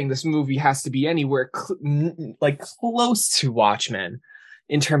not saying this movie has to be anywhere like close to Watchmen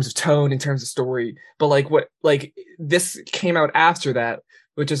in terms of tone, in terms of story. But like this came out after that,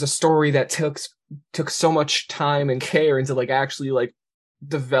 which is a story that took so much time and care into like actually like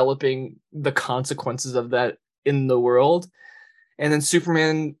developing the consequences of that in the world. And then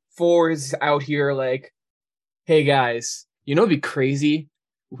Superman 4 is out here like, hey guys, it'd be crazy?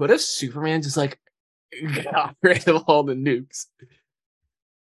 What if Superman just like got rid of all the nukes?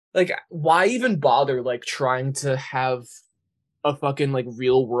 Like, why even bother like trying to have a fucking like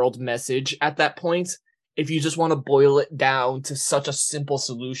real world message at that point if you just want to boil it down to such a simple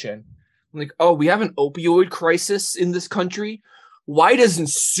solution? Like, oh, we have an opioid crisis in this country. Why doesn't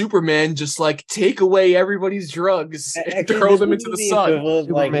Superman just like take away everybody's drugs and throw them into the sun?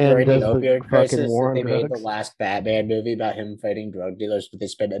 Like Superman during the does the opioid fucking crisis, war on they made the drugs. last Batman movie about him fighting drug dealers, but they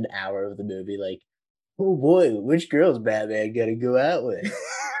spent an hour of the movie like, oh boy, which girl's Batman gonna go out with?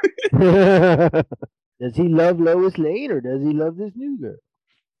 Does he love Lois Lane or does he love this new girl?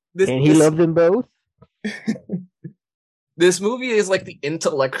 This And he this love them both? this movie is like the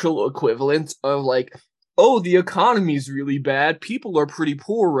intellectual equivalent of like, oh, the economy's really bad. People are pretty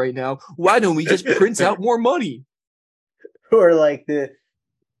poor right now. Why don't we just print out more money? Or like or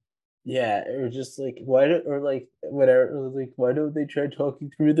just like why don't or like whatever, or like why don't they try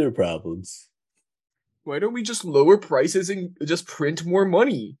talking through their problems? Why don't we just lower prices and just print more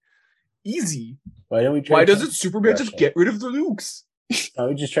money? Easy. Why don't we try? Why doesn't Superman just get rid of the nukes? Why don't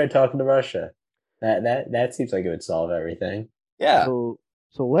we just try talking to Russia? That seems like it would solve everything. Yeah. So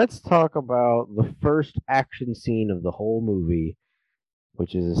let's talk about the first action scene of the whole movie,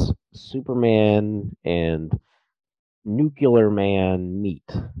 which is Superman and Nuclear Man meet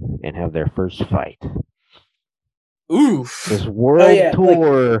and have their first fight. Oof. This world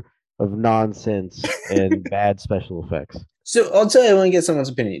tour of nonsense and bad special effects. So I'll tell you, I want to get someone's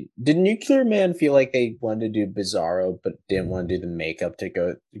opinion. Did Nuclear Man feel like they wanted to do Bizarro, but didn't want to do the makeup to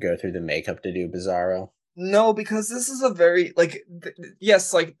go through the makeup to do Bizarro? No, because this is a very like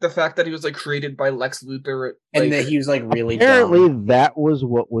yes, like the fact that he was like created by Lex Luthor, and that he was like really apparently dumb. That was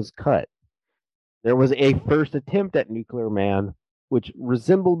what was cut. There was a first attempt at Nuclear Man, which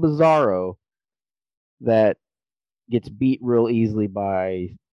resembled Bizarro, that gets beat real easily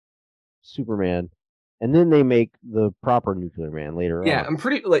by Superman, and then they make the proper Nuclear Man later on. Yeah, I'm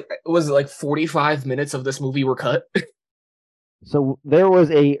pretty like was it like 45 minutes of this movie were cut? So there was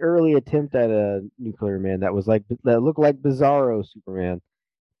a early attempt at a Nuclear Man that was like that looked like Bizarro Superman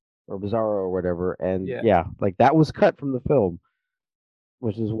or Bizarro or whatever, and yeah, like that was cut from the film,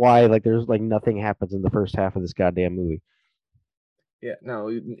 which is why like there's like nothing happens in the first half of this goddamn movie. Yeah,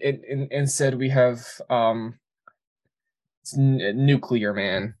 no. Instead, we have Nuclear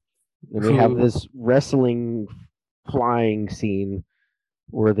Man. And they have this wrestling flying scene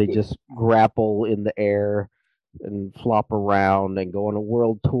where they just grapple in the air and flop around and go on a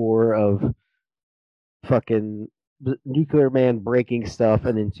world tour of fucking Nuclear Man breaking stuff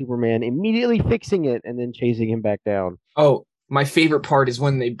and then Superman immediately fixing it and then chasing him back down. Oh, my favorite part is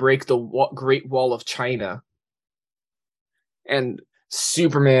when they break the Great Wall of China and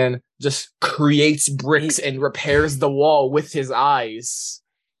Superman just creates bricks and repairs the wall with his eyes.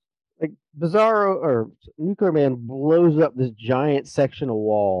 Like Bizarro or Nuclear Man blows up this giant section of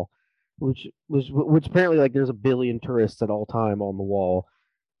wall, which apparently like there's a billion tourists at all time on the wall.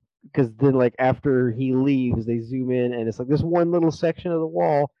 Because then like after he leaves, they zoom in and it's like this one little section of the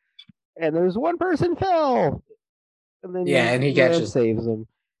wall, and there's one person fell, and then and he catches saves him.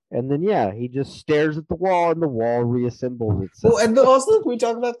 And then he just stares at the wall, and the wall reassembles itself. Well, and also we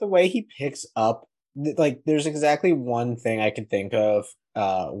talk about the way he picks up. Like, there's exactly one thing I can think of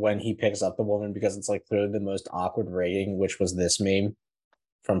when he picks up the woman because it's like clearly the most awkward rating, which was this meme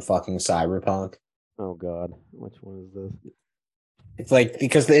from fucking Cyberpunk. Oh God, which one is this? It's like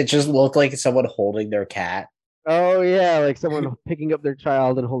because it just looked like someone holding their cat. Oh yeah, like someone picking up their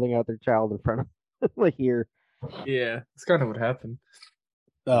child and holding out their child in front of like here. Yeah, that's kind of what happened.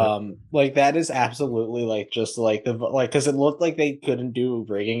 Like that is absolutely like just like the like because it looked like they couldn't do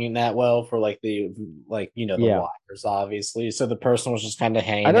rigging that well for like the like the Yeah. wires obviously. So the person was just kind of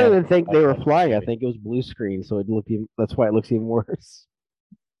hanging I don't out. even think they were flying. I think it was blue screen, so it looked even. That's why it looks even worse.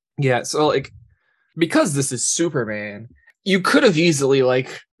 Yeah, so like because this is Superman, you could have easily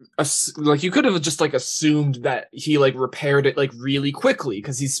like you could have just like assumed that he like repaired it like really quickly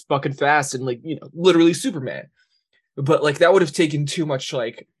because he's fucking fast and like literally Superman. But like that would have taken too much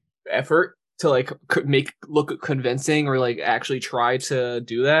like effort to like make look convincing or like actually try to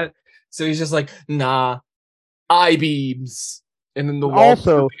do that. So he's just like, nah, I beams, and then the wall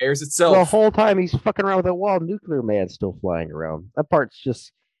Also, repairs the itself. whole time he's fucking around with that wall, Nuclear Man's still flying around. That part's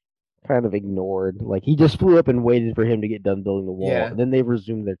just kind of ignored. Like he just flew up and waited for him to get done building the wall, Yeah. and then they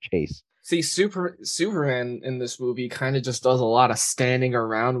resumed their chase. See, Superman in this movie kind of just does a lot of standing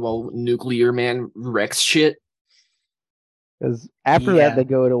around while Nuclear Man wrecks shit. Because after that, they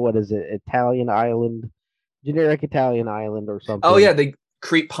go to what is it, Italian island, generic Italian island or something. Oh yeah, they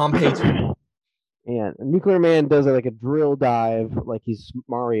create Pompeii. And Nuclear Man does like a drill dive, like he's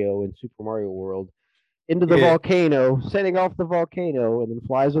Mario in Super Mario World, into the volcano, setting off the volcano, and then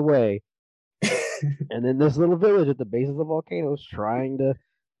flies away. And then this little village at the base of the volcano is trying to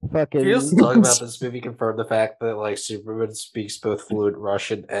fucking. Can you just talk about this movie? Confirm the fact that like Superman speaks both fluent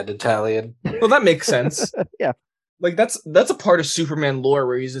Russian and Italian. Well, that makes sense. Yeah, like that's a part of Superman lore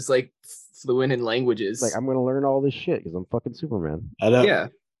where he's just like fluent in languages. Like I'm gonna learn all this shit because I'm fucking Superman. I know. Yeah.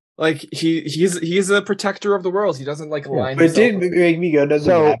 Like he's a protector of the world. He doesn't like line. But it did make me go down the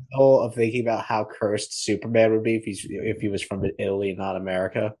rabbit hole of thinking about how cursed Superman would be if he was from Italy, not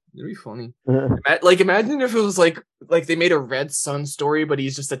America. It'd be funny. Like imagine if it was like they made a Red Sun story, but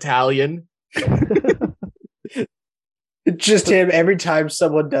he's just Italian. Just him every time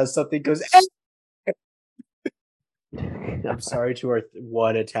someone does something goes. I'm sorry to our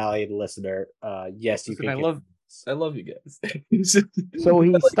one Italian listener. Yes, you can. I love you guys. So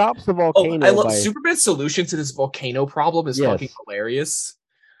he stops the volcano. I love Superman's solution to this volcano problem is fucking hilarious.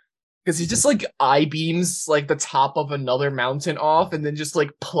 Because he just like eye beams like the top of another mountain off and then just like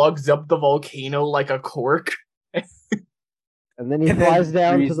plugs up the volcano like a cork. And then he flies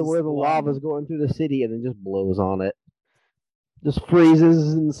down to where the lava is going through the city and then just blows on it. Just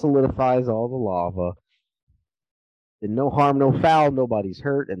freezes and solidifies all the lava. And no harm, no foul, nobody's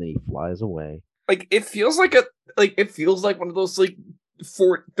hurt, and then he flies away. Like it feels like one of those like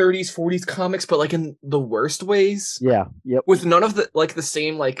 30s 40s comics, but like in the worst ways. Yeah. Yep. With none of the like the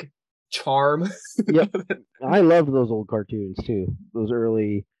same like charm. Yep. I loved those old cartoons too. Those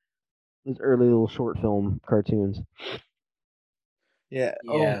early little short film cartoons. Yeah.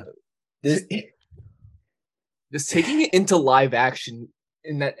 Yeah. Just taking it into live action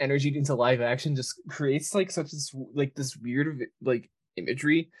and that energy into live action just creates like this weird like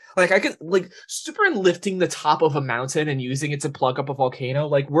imagery. Like I could like Superman lifting the top of a mountain and using it to plug up a volcano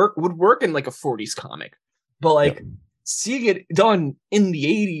like would work in like a 40s comic. But like seeing it done in the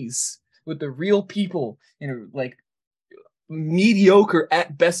 80s with the real people and like mediocre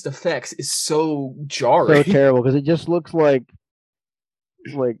at best effects is so jarring. So terrible because it just looks like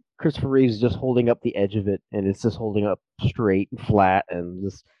Christopher Reeve's just holding up the edge of it, and it's just holding up straight and flat, and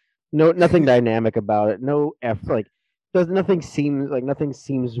just nothing dynamic about it. No nothing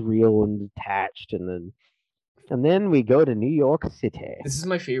seems real and detached, and then we go to New York City. This is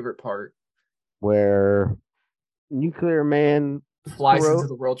my favorite part, where Nuclear Man flies into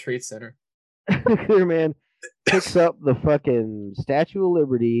the World Trade Center. Nuclear Man picks up the fucking Statue of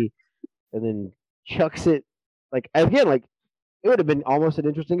Liberty, and then chucks it again. It would have been almost an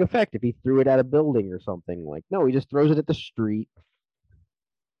interesting effect if he threw it at a building or something. No, he just throws it at the street.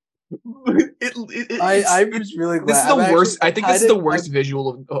 I'm just really glad. This is the worst. I think this is the worst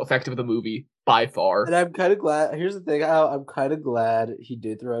visual effect of the movie by far. And I'm kind of glad. Here's the thing. I'm kind of glad he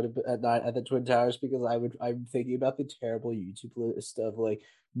did throw it at night at the Twin Towers because I'm thinking about the terrible YouTube list of like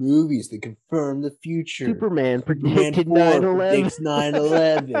movies that confirm the future. Superman predicted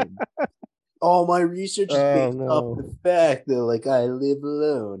 9/11. All my research is based off the fact that like I live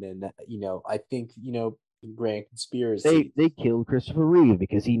alone and I think grand conspiracy. They killed Christopher Reeve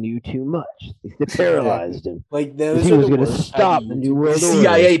because he knew too much. They paralyzed him. Like he was going to stop the New World Order.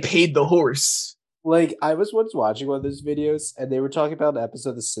 CIA paid the horse. Like I was once watching one of those videos and they were talking about an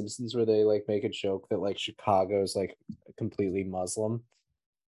episode of The Simpsons where they like make a joke that like Chicago is like completely Muslim.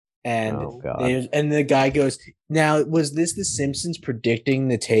 And Oh God. and the guy goes, "Now, was this The Simpsons predicting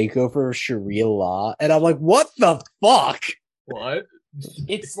the takeover of Sharia law?" And I'm like, "What the fuck?" What?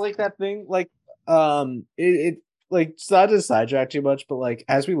 It's like that thing, like it like it's not to sidetrack too much, but like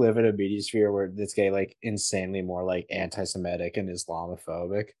as we live in a media sphere where it's getting like insanely more like anti-Semitic and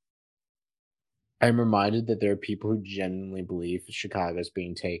Islamophobic, I'm reminded that there are people who genuinely believe Chicago's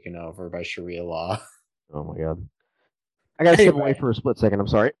being taken over by Sharia law. Oh my God. I gotta step away Anyway, for a split second. I'm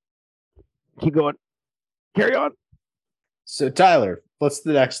sorry. Keep going. Carry on. so Tyler, what's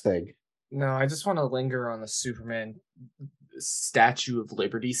the next thing? No, I just want to linger on the Superman Statue of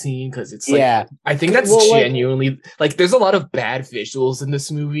Liberty scene because it's like Yeah, I think that's well, like genuinely like there's a lot of bad visuals in this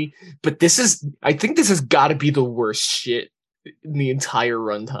movie, but I think this has got to be the worst shit in the entire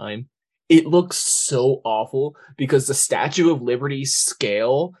runtime. It looks so awful because the Statue of Liberty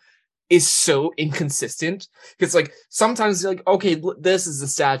scale is so inconsistent because like sometimes you're like, okay, this is the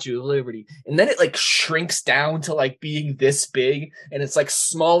Statue of Liberty, and then it like shrinks down to like being this big, and it's like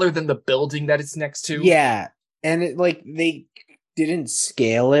smaller than the building that it's next to. yeah, and it like they didn't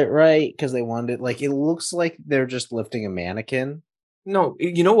scale it right because they wanted like it looks like they're just lifting a mannequin. No,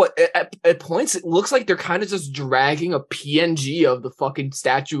 you know what? At points, it looks like they're kind of just dragging a PNG of the fucking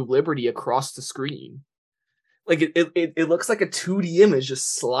Statue of Liberty across the screen. Like it looks like a 2D image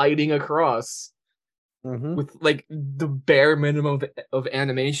just sliding across with like the bare minimum of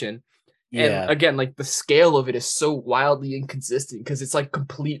animation. And Yeah, again, like the scale of it is so wildly inconsistent because it's like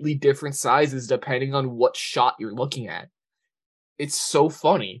completely different sizes depending on what shot you're looking at. It's so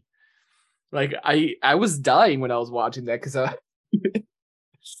funny. Like I was dying when I was watching that because I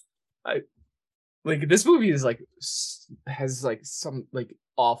like this movie is like has like some like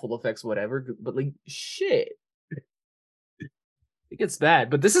awful effects, whatever, but like shit. It gets bad,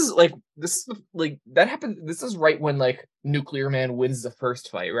 but that happened. This is right when like Nuclear Man wins the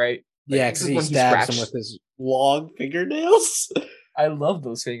first fight, right? Like yeah, this because is he when he stabs him with scratched. his long fingernails. I love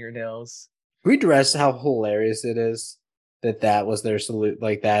those fingernails. We address how hilarious it is that was their salute.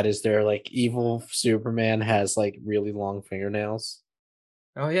 Like that is their like evil Superman has like really long fingernails.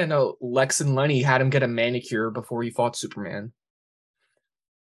 Oh yeah, no. Lex and Lenny had him get a manicure before he fought Superman.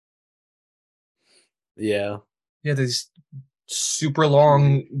 Yeah, Yeah, these super long,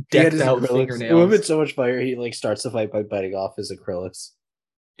 he had decked his out acrylics. It would have been fingernails. so much fire. He like starts the fight by biting off his acrylics.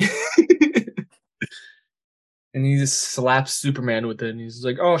 And he just slaps Superman with it, and he's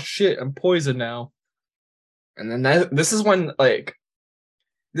like, "Oh shit, I'm poisoned now." And then this is when like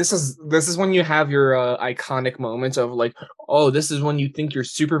this is when you have your iconic moment of like, oh, this is when you think your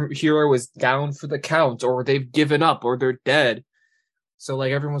superhero is down for the count, or they've given up, or they're dead. So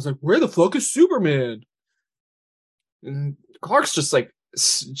like everyone's like, where the fuck is Superman? And Clark's just like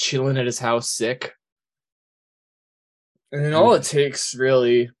chilling at his house, sick. And then all it takes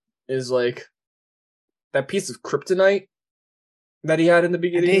really is like that piece of kryptonite that he had in the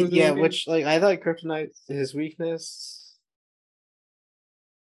beginning of the Yeah, movie. which like I thought kryptonite's his weakness,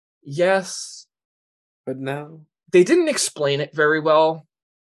 Yes, but no. they didn't explain it very well.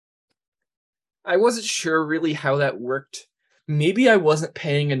 I wasn't sure really how that worked. Maybe I wasn't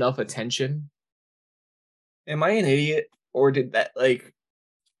paying enough attention. Am I an idiot? Or did that, like,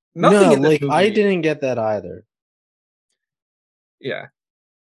 nothing No, in this like I movie. didn't get that either. Yeah.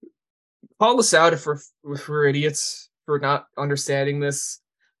 Call us out if we're idiots for not understanding this.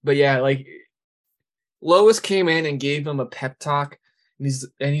 But yeah, like, Lois came in and gave him a pep talk. And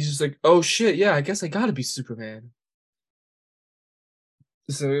he's just like, oh shit, yeah, I guess I gotta be Superman.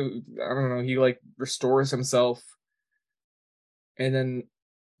 So, I don't know, he, like, restores himself. And then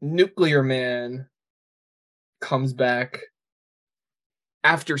Nuclear Man comes back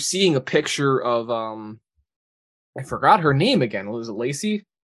after seeing a picture of I forgot her name again. Was it Lacey?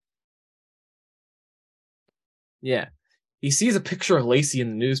 Yeah. He sees a picture of Lacey in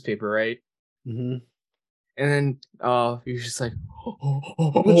the newspaper, right? Mm-hmm. And then he's just like,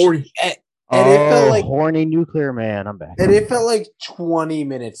 Which, and it felt like horny Nuclear Man. I'm back. and it felt like 20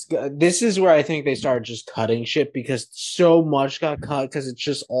 minutes. This is where I think they started just cutting shit because so much got cut because it's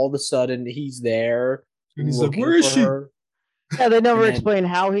just all of a sudden he's there and he's like, looking where is for she? her. Yeah, they never And then- explained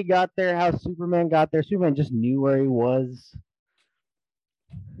how he got there, how Superman got there. Superman just knew where he was.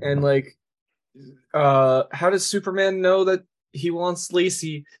 And like, how does Superman know that he wants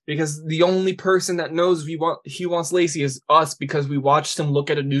Lacey? Because the only person that knows he wants Lacey is us because we watched him look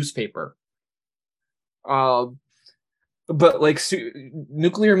at a newspaper. But like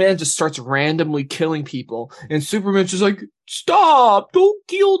Nuclear Man just starts randomly killing people, and Superman's just like, "Stop! Don't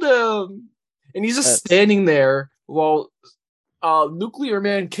kill them!" And he's just standing there while Nuclear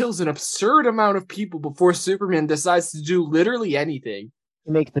Man kills an absurd amount of people before Superman decides to do literally anything.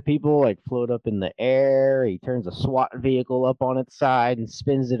 He makes the people like float up in the air. He turns a SWAT vehicle up on its side and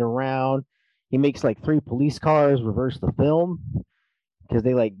spins it around. He makes like 3 police cars reverse the film because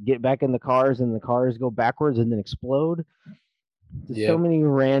they like get back in the cars and the cars go backwards and then explode. There's so many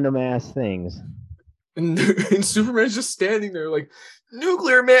random ass things. And Superman's just standing there like,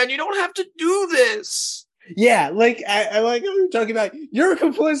 Nuclear Man, you don't have to do this. Yeah, like I like how we were talking about. You're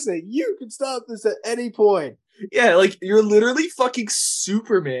complicit. You can stop this at any point. Yeah, like you're literally fucking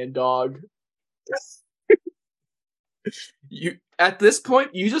Superman, dog. You at this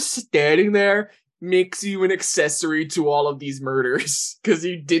point, you just standing there makes you an accessory to all of these murders because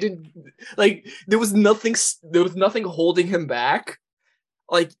you didn't like. There was nothing holding him back.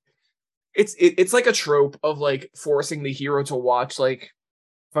 Like it's like a trope of like forcing the hero to watch like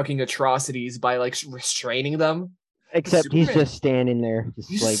fucking atrocities by like restraining them. Except Superman, he's just standing there,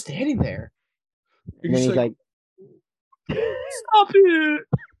 he's like just standing there. And then he's like, "Stop it!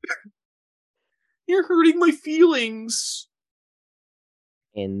 You're hurting my feelings."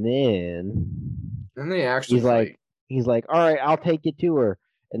 And then they actually he's like, all right, I'll take you to her.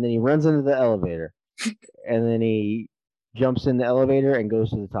 And then he runs into the elevator, and then he jumps in the elevator and goes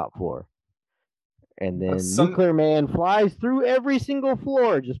to the top floor. And then Nuclear Man flies through every single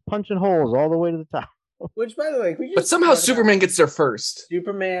floor, just punching holes all the way to the top. Which, by the way, but somehow Superman gets there first.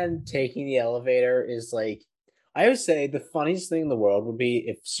 Superman taking the elevator is like, I would say the funniest thing in the world would be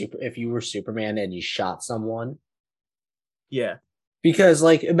if you were Superman and you shot someone. Yeah. Because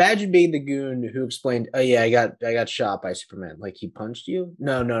like, imagine being the goon who explained, "Oh yeah, I got shot by Superman. Like he punched you?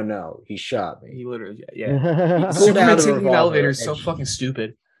 No, he shot me. He literally, yeah. Superman taking an elevator is so fucking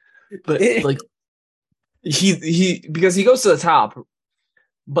stupid. But like, he because he goes to the top,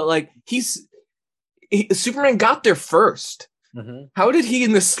 but like Superman got there first. Mm-hmm. How did he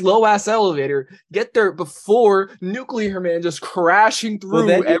in the slow ass elevator get there before Nuclear Man just crashing through?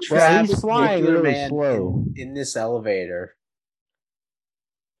 He's flying really slow in this elevator.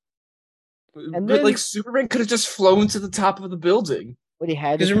 And but like Superman could have just flown to the top of the building. But he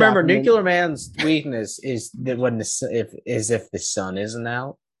had because remember, Nuclear Man's weakness is that if the sun isn't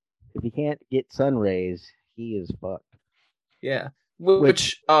out. If he can't get sun rays, he is fucked. Yeah,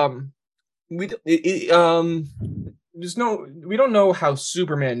 which we don't know how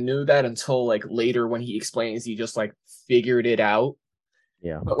Superman knew that until like later when he explains he just like figured it out.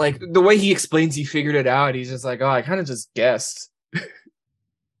 Yeah, but like the way he explains he figured it out, he's just like, oh, I kind of just guessed.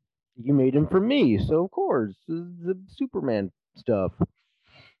 You made him for me, so of course the Superman stuff.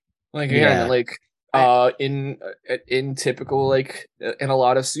 Like like in typical like in a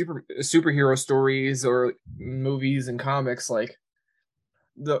lot of superhero stories or movies and comics, like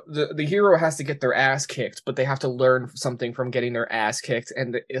the hero has to get their ass kicked, but they have to learn something from getting their ass kicked,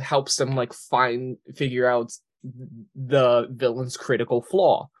 and it helps them like figure out the villain's critical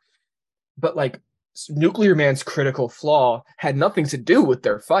flaw. But like Nuclear Man's critical flaw had nothing to do with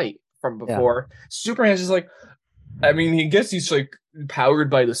their fight from before. Yeah. Superman's just like, I mean, he gets he's like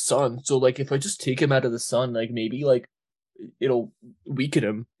powered by the sun, so like if I just take him out of the sun, like maybe like it'll weaken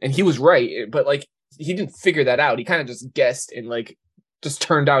him. And he was right, but like he didn't figure that out. He kind of just guessed, and like just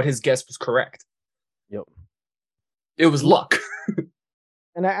turned out his guess was correct. Yep, it was luck.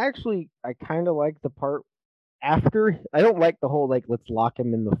 And I kind of like the part after. I don't like the whole like let's lock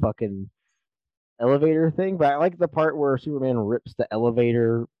him in the fucking elevator thing, but I like the part where Superman rips the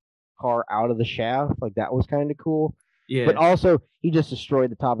elevator car out of the shaft. Like that was kind of cool. Yeah, but also he just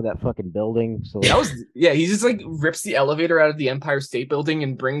destroyed the top of that fucking building. So that was he just like rips the elevator out of the Empire State Building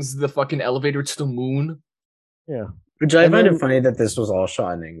and brings the fucking elevator to the moon. Yeah, which I find it funny that this was all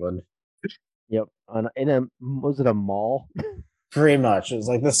shot in England. Yep, was it a mall? Pretty much, it was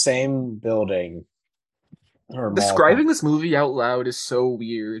like the same building. Describing this movie out loud is so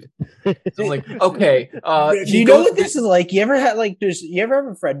weird. I'm like, okay, do you know what this is like? You ever have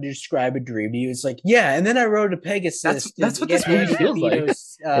a friend describe a dream to you? It's like, yeah, and then I rode a Pegasus. That's what this movie feels like.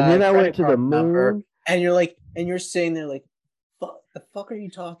 And then I went to the moon, and you're sitting there like, what the fuck are you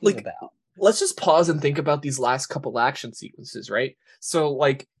talking about? Let's just pause and think about these last couple action sequences, right? So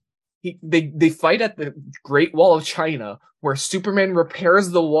like, they fight at the Great Wall of China, where Superman repairs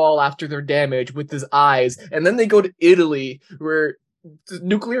the wall after their damage with his eyes, and then they go to Italy, where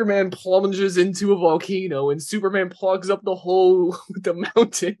Nuclear Man plunges into a volcano, and Superman plugs up the hole with the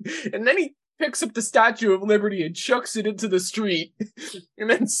mountain, and then he picks up the Statue of Liberty and chucks it into the street.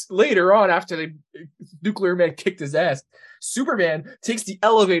 And then later on, after Nuclear Man kicked his ass, Superman takes the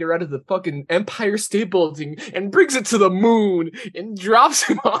elevator out of the fucking Empire State Building and brings it to the moon and drops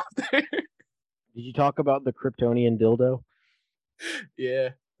him off there. Did you talk about the Kryptonian dildo? Yeah.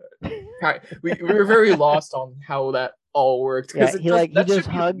 We were very lost on how that all worked Yeah, because he just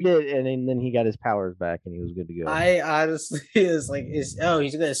hugged it, and then he got his powers back, and he was good to go. I honestly is like he's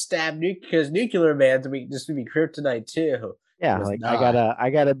gonna stab because Nuclear Man's just gonna be kryptonite too. Yeah, like I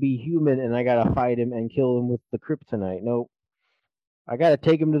gotta be human, and I gotta fight him and kill him with the kryptonite. Nope, I gotta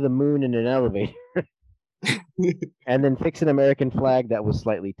take him to the moon in an elevator, and then fix an American flag that was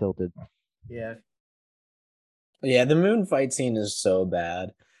slightly tilted. Yeah. Yeah, the moon fight scene is so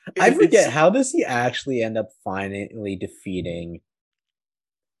bad. I forget, how does he actually end up finally defeating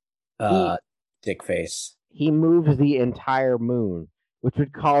Dickface? He moves the entire moon, which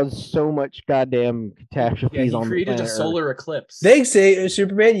would cause so much goddamn catastrophes on the planet. He created a solar eclipse. Thanks,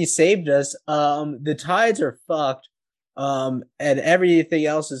 Superman, you saved us. The tides are fucked. And everything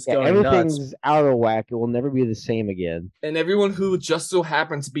else is going everything's nuts. Out of whack. It will never be the same again. And everyone who just so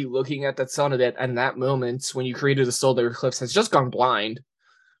happens to be looking at that sun at that moment when you created the solar eclipse has just gone blind.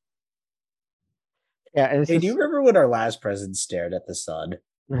 Yeah, and do you remember when our last president stared at the sun?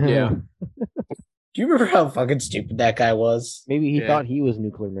 Yeah. Do you remember how fucking stupid that guy was? Maybe he thought he was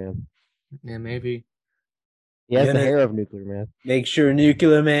Nuclear Man. Yeah, maybe. He has the hair of Nuclear Man. Make sure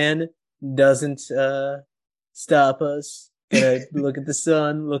Nuclear Man doesn't stop us. Gonna look at the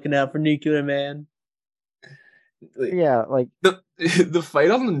sun, looking out for Nuclear Man. Yeah, like the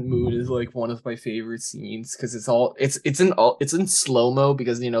fight on the moon is like one of my favorite scenes because it's in slow-mo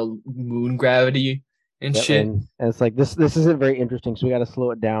because moon gravity and shit. And it's like this isn't very interesting, so we got to slow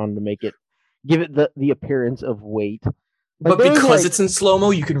it down to give it the appearance of weight. But because it's in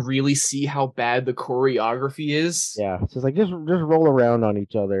slow-mo, you can really see how bad the choreography is. Yeah, so it's like just roll around on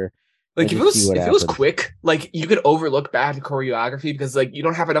each other. Like if it was quick, like you could overlook bad choreography because like you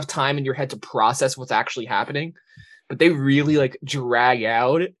don't have enough time in your head to process what's actually happening. But they really like drag it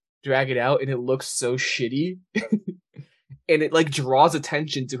out, and it looks so shitty. And it like draws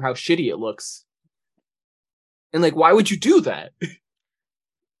attention to how shitty it looks. And like, why would you do that?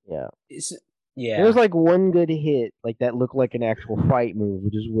 Yeah. Yeah. There's like one good hit, like that looked like an actual fight move,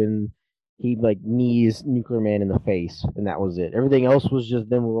 which is when he like knees Nuclear Man in the face, and that was it. Everything else was just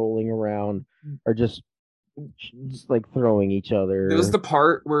them rolling around or just like throwing each other. There was the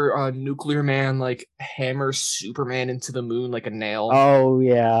part where Nuclear Man like hammers Superman into the moon like a nail. Oh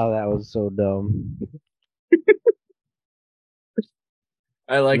yeah, that was so dumb.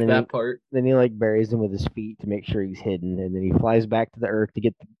 I like that part. Then he like buries him with his feet to make sure he's hidden, and then he flies back to the Earth to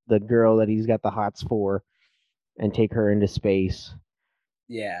get the girl that he's got the hots for, and take her into space.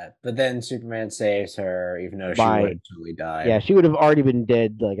 Yeah, but then Superman saves her, even though she would totally die. Yeah, she would have already been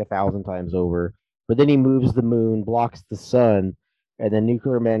dead like 1,000 times over. But then he moves the moon, blocks the sun, and then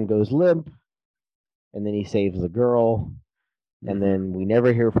Nuclear Man goes limp, and then he saves the girl, and then we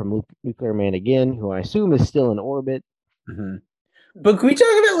never hear from Nuclear Man again, who I assume is still in orbit. Mm-hmm. But can we talk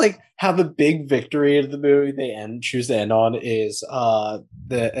about like how the big victory of the movie they choose to end on is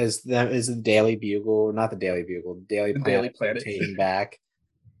the Daily Bugle, not the Daily Bugle, the Daily Planet taking back.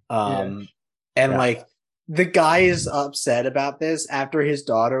 And like the guy is upset about this after his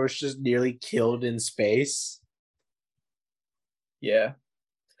daughter was just nearly killed in space. Yeah.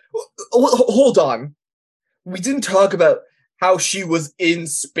 Hold on. We didn't talk about how she was in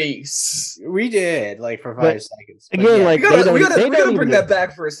space. We did, like for 5 seconds. Again, like we gotta bring that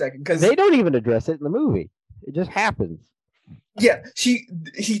back for a second because they don't even address it in the movie. It just happens. Yeah,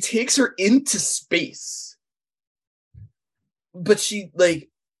 he takes her into space, but she's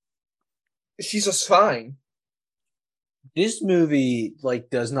just fine. This movie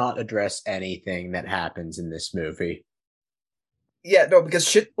like does not address anything that happens in this movie. Yeah, no, because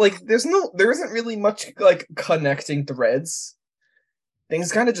shit, like, there isn't really much, like, connecting threads.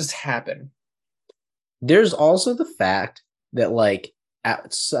 Things kind of just happen. There's also the fact that, like,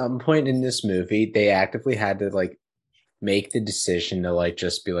 at some point in this movie, they actively had to, like, make the decision to, like,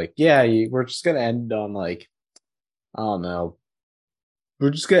 just be like, yeah, we're just gonna end on, like, I don't know.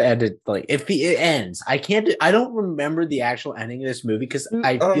 We're just gonna end it, like, if it ends. I don't remember the actual ending of this movie because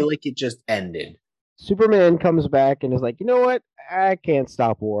I feel like it just ended. Superman comes back and is like, you know what? I can't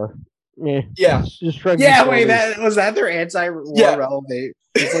stop war. Yeah. Just shrug. Yeah, wait, was that their anti-war relevant?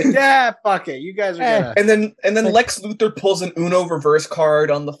 It's like, yeah, fuck it. You guys are gonna. And then Lex Luthor pulls an Uno reverse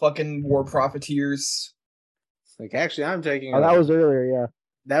card on the fucking war profiteers. Like, actually, I'm taking. Oh, that was earlier, yeah.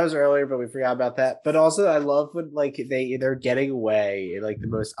 That was earlier, but we forgot about that. But also, I love when like they're getting away in like the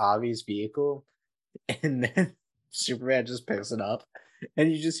most obvious vehicle, and then Superman just picks it up,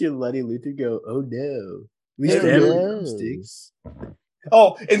 and you just hear Lenny Luthor go, "Oh no, we should have thumbsticks."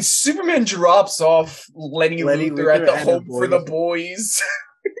 Oh, and Superman drops off Lenny Luthor at the Home for the Boys.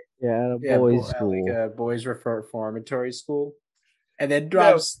 Yeah, at a boys' school, like a boys reformatory school, and then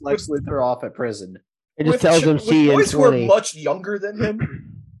drops Lex Luthor off at prison. It just tells him see in boys who are 20. much younger than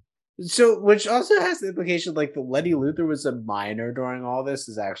him. So, which also has the implication, like, the Lenny Luthor was a minor during all this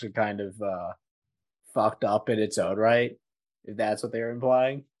is actually kind of fucked up in its own right, if that's what they're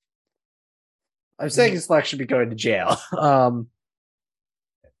implying. I'm saying his Lex should be going to jail.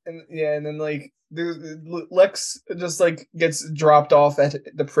 And then like Lex just like gets dropped off at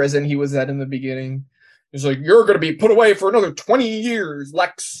the prison he was at in the beginning. He's like, "You're gonna be put away for another 20 years,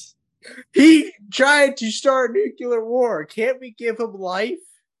 Lex." He tried to start nuclear war. Can't we give him life?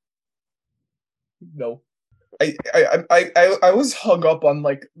 No. I was hung up on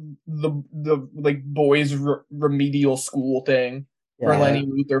like the like boys remedial school thing for Lenny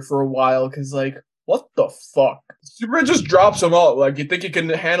Luthor for a while because like what the fuck? Superman just drops him out. Like, you think you can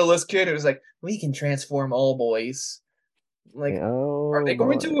handle this kid? And it's like, we can transform all boys. Like, are they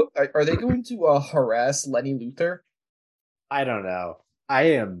going to harass Lenny Luthor? I don't know.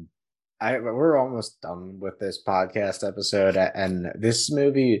 We're almost done with this podcast episode, and this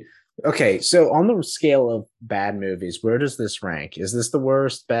movie. Okay, so on the scale of bad movies, where does this rank? Is this the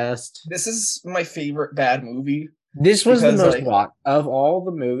worst, best? This is my favorite bad movie. This was the most of all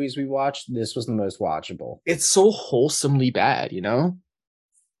the movies we watched. This was the most watchable. It's so wholesomely bad, you know.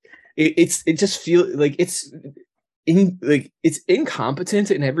 It just feels like it's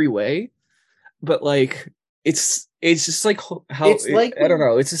incompetent in every way, but like it's just like how it's like I don't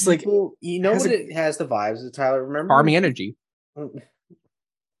know. It's just people, like, you know what it has the vibes of, Tyler. Remember Army Energy.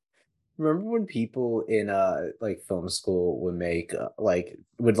 Remember when people in like film school would make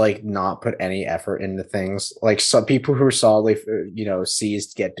would not put any effort into things, like some people who were solidly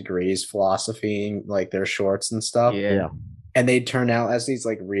C's get degrees philosophy like their shorts and stuff, and they'd turn out as these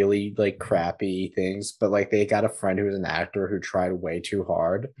like really like crappy things, but like they got a friend who was an actor who tried way too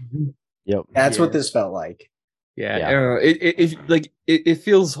hard. That's what this felt like. It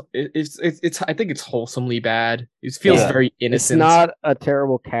feels it's I think it's wholesomely bad. It feels very innocent. It's not a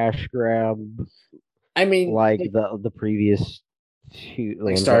terrible cash grab. I mean, like the previous two,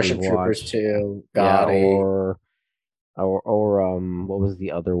 like Starship Troopers 2, Gotti, or what was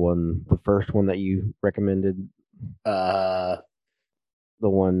the other one? The first one that you recommended. The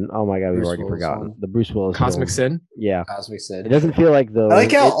one, oh my god, we've already forgotten. The Bruce Willis Cosmic film. Sin. Yeah, Cosmic Sin. It doesn't feel like those. I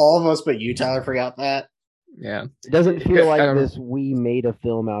like how all of us but you, Tyler, forgot that. Yeah, it doesn't feel like this. We made a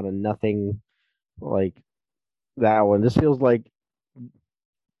film out of nothing, like that one. This feels like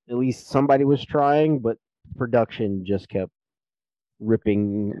at least somebody was trying, but production just kept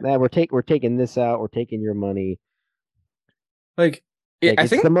ripping. We're taking this out. We're taking your money. Like, I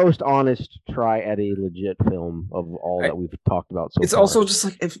think it's the most honest try at a legit film of all that we've talked about so far. It's also just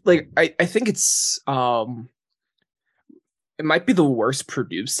like I think it's it might be the worst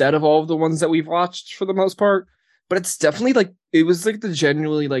produced out of all of the ones that we've watched for the most part, but it's definitely like it was like the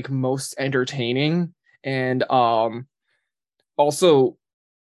genuinely like most entertaining and also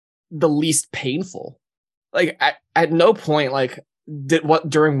the least painful. Like at no point like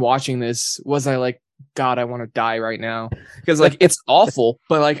during watching this was I like, God, I want to die right now, because like it's awful,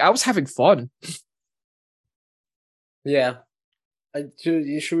 but like I was having fun. Yeah.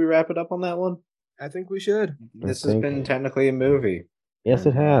 Should we wrap it up on that one? I think we should. This has been technically a movie. Yes,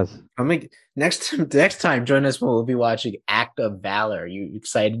 it has. Next time, join us when we'll be watching Act of Valor. You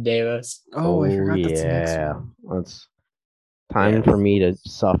excited, Deimos? Oh, I forgot that's the next one. It's time for me to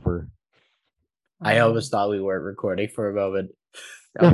suffer. I almost thought we weren't recording for a moment.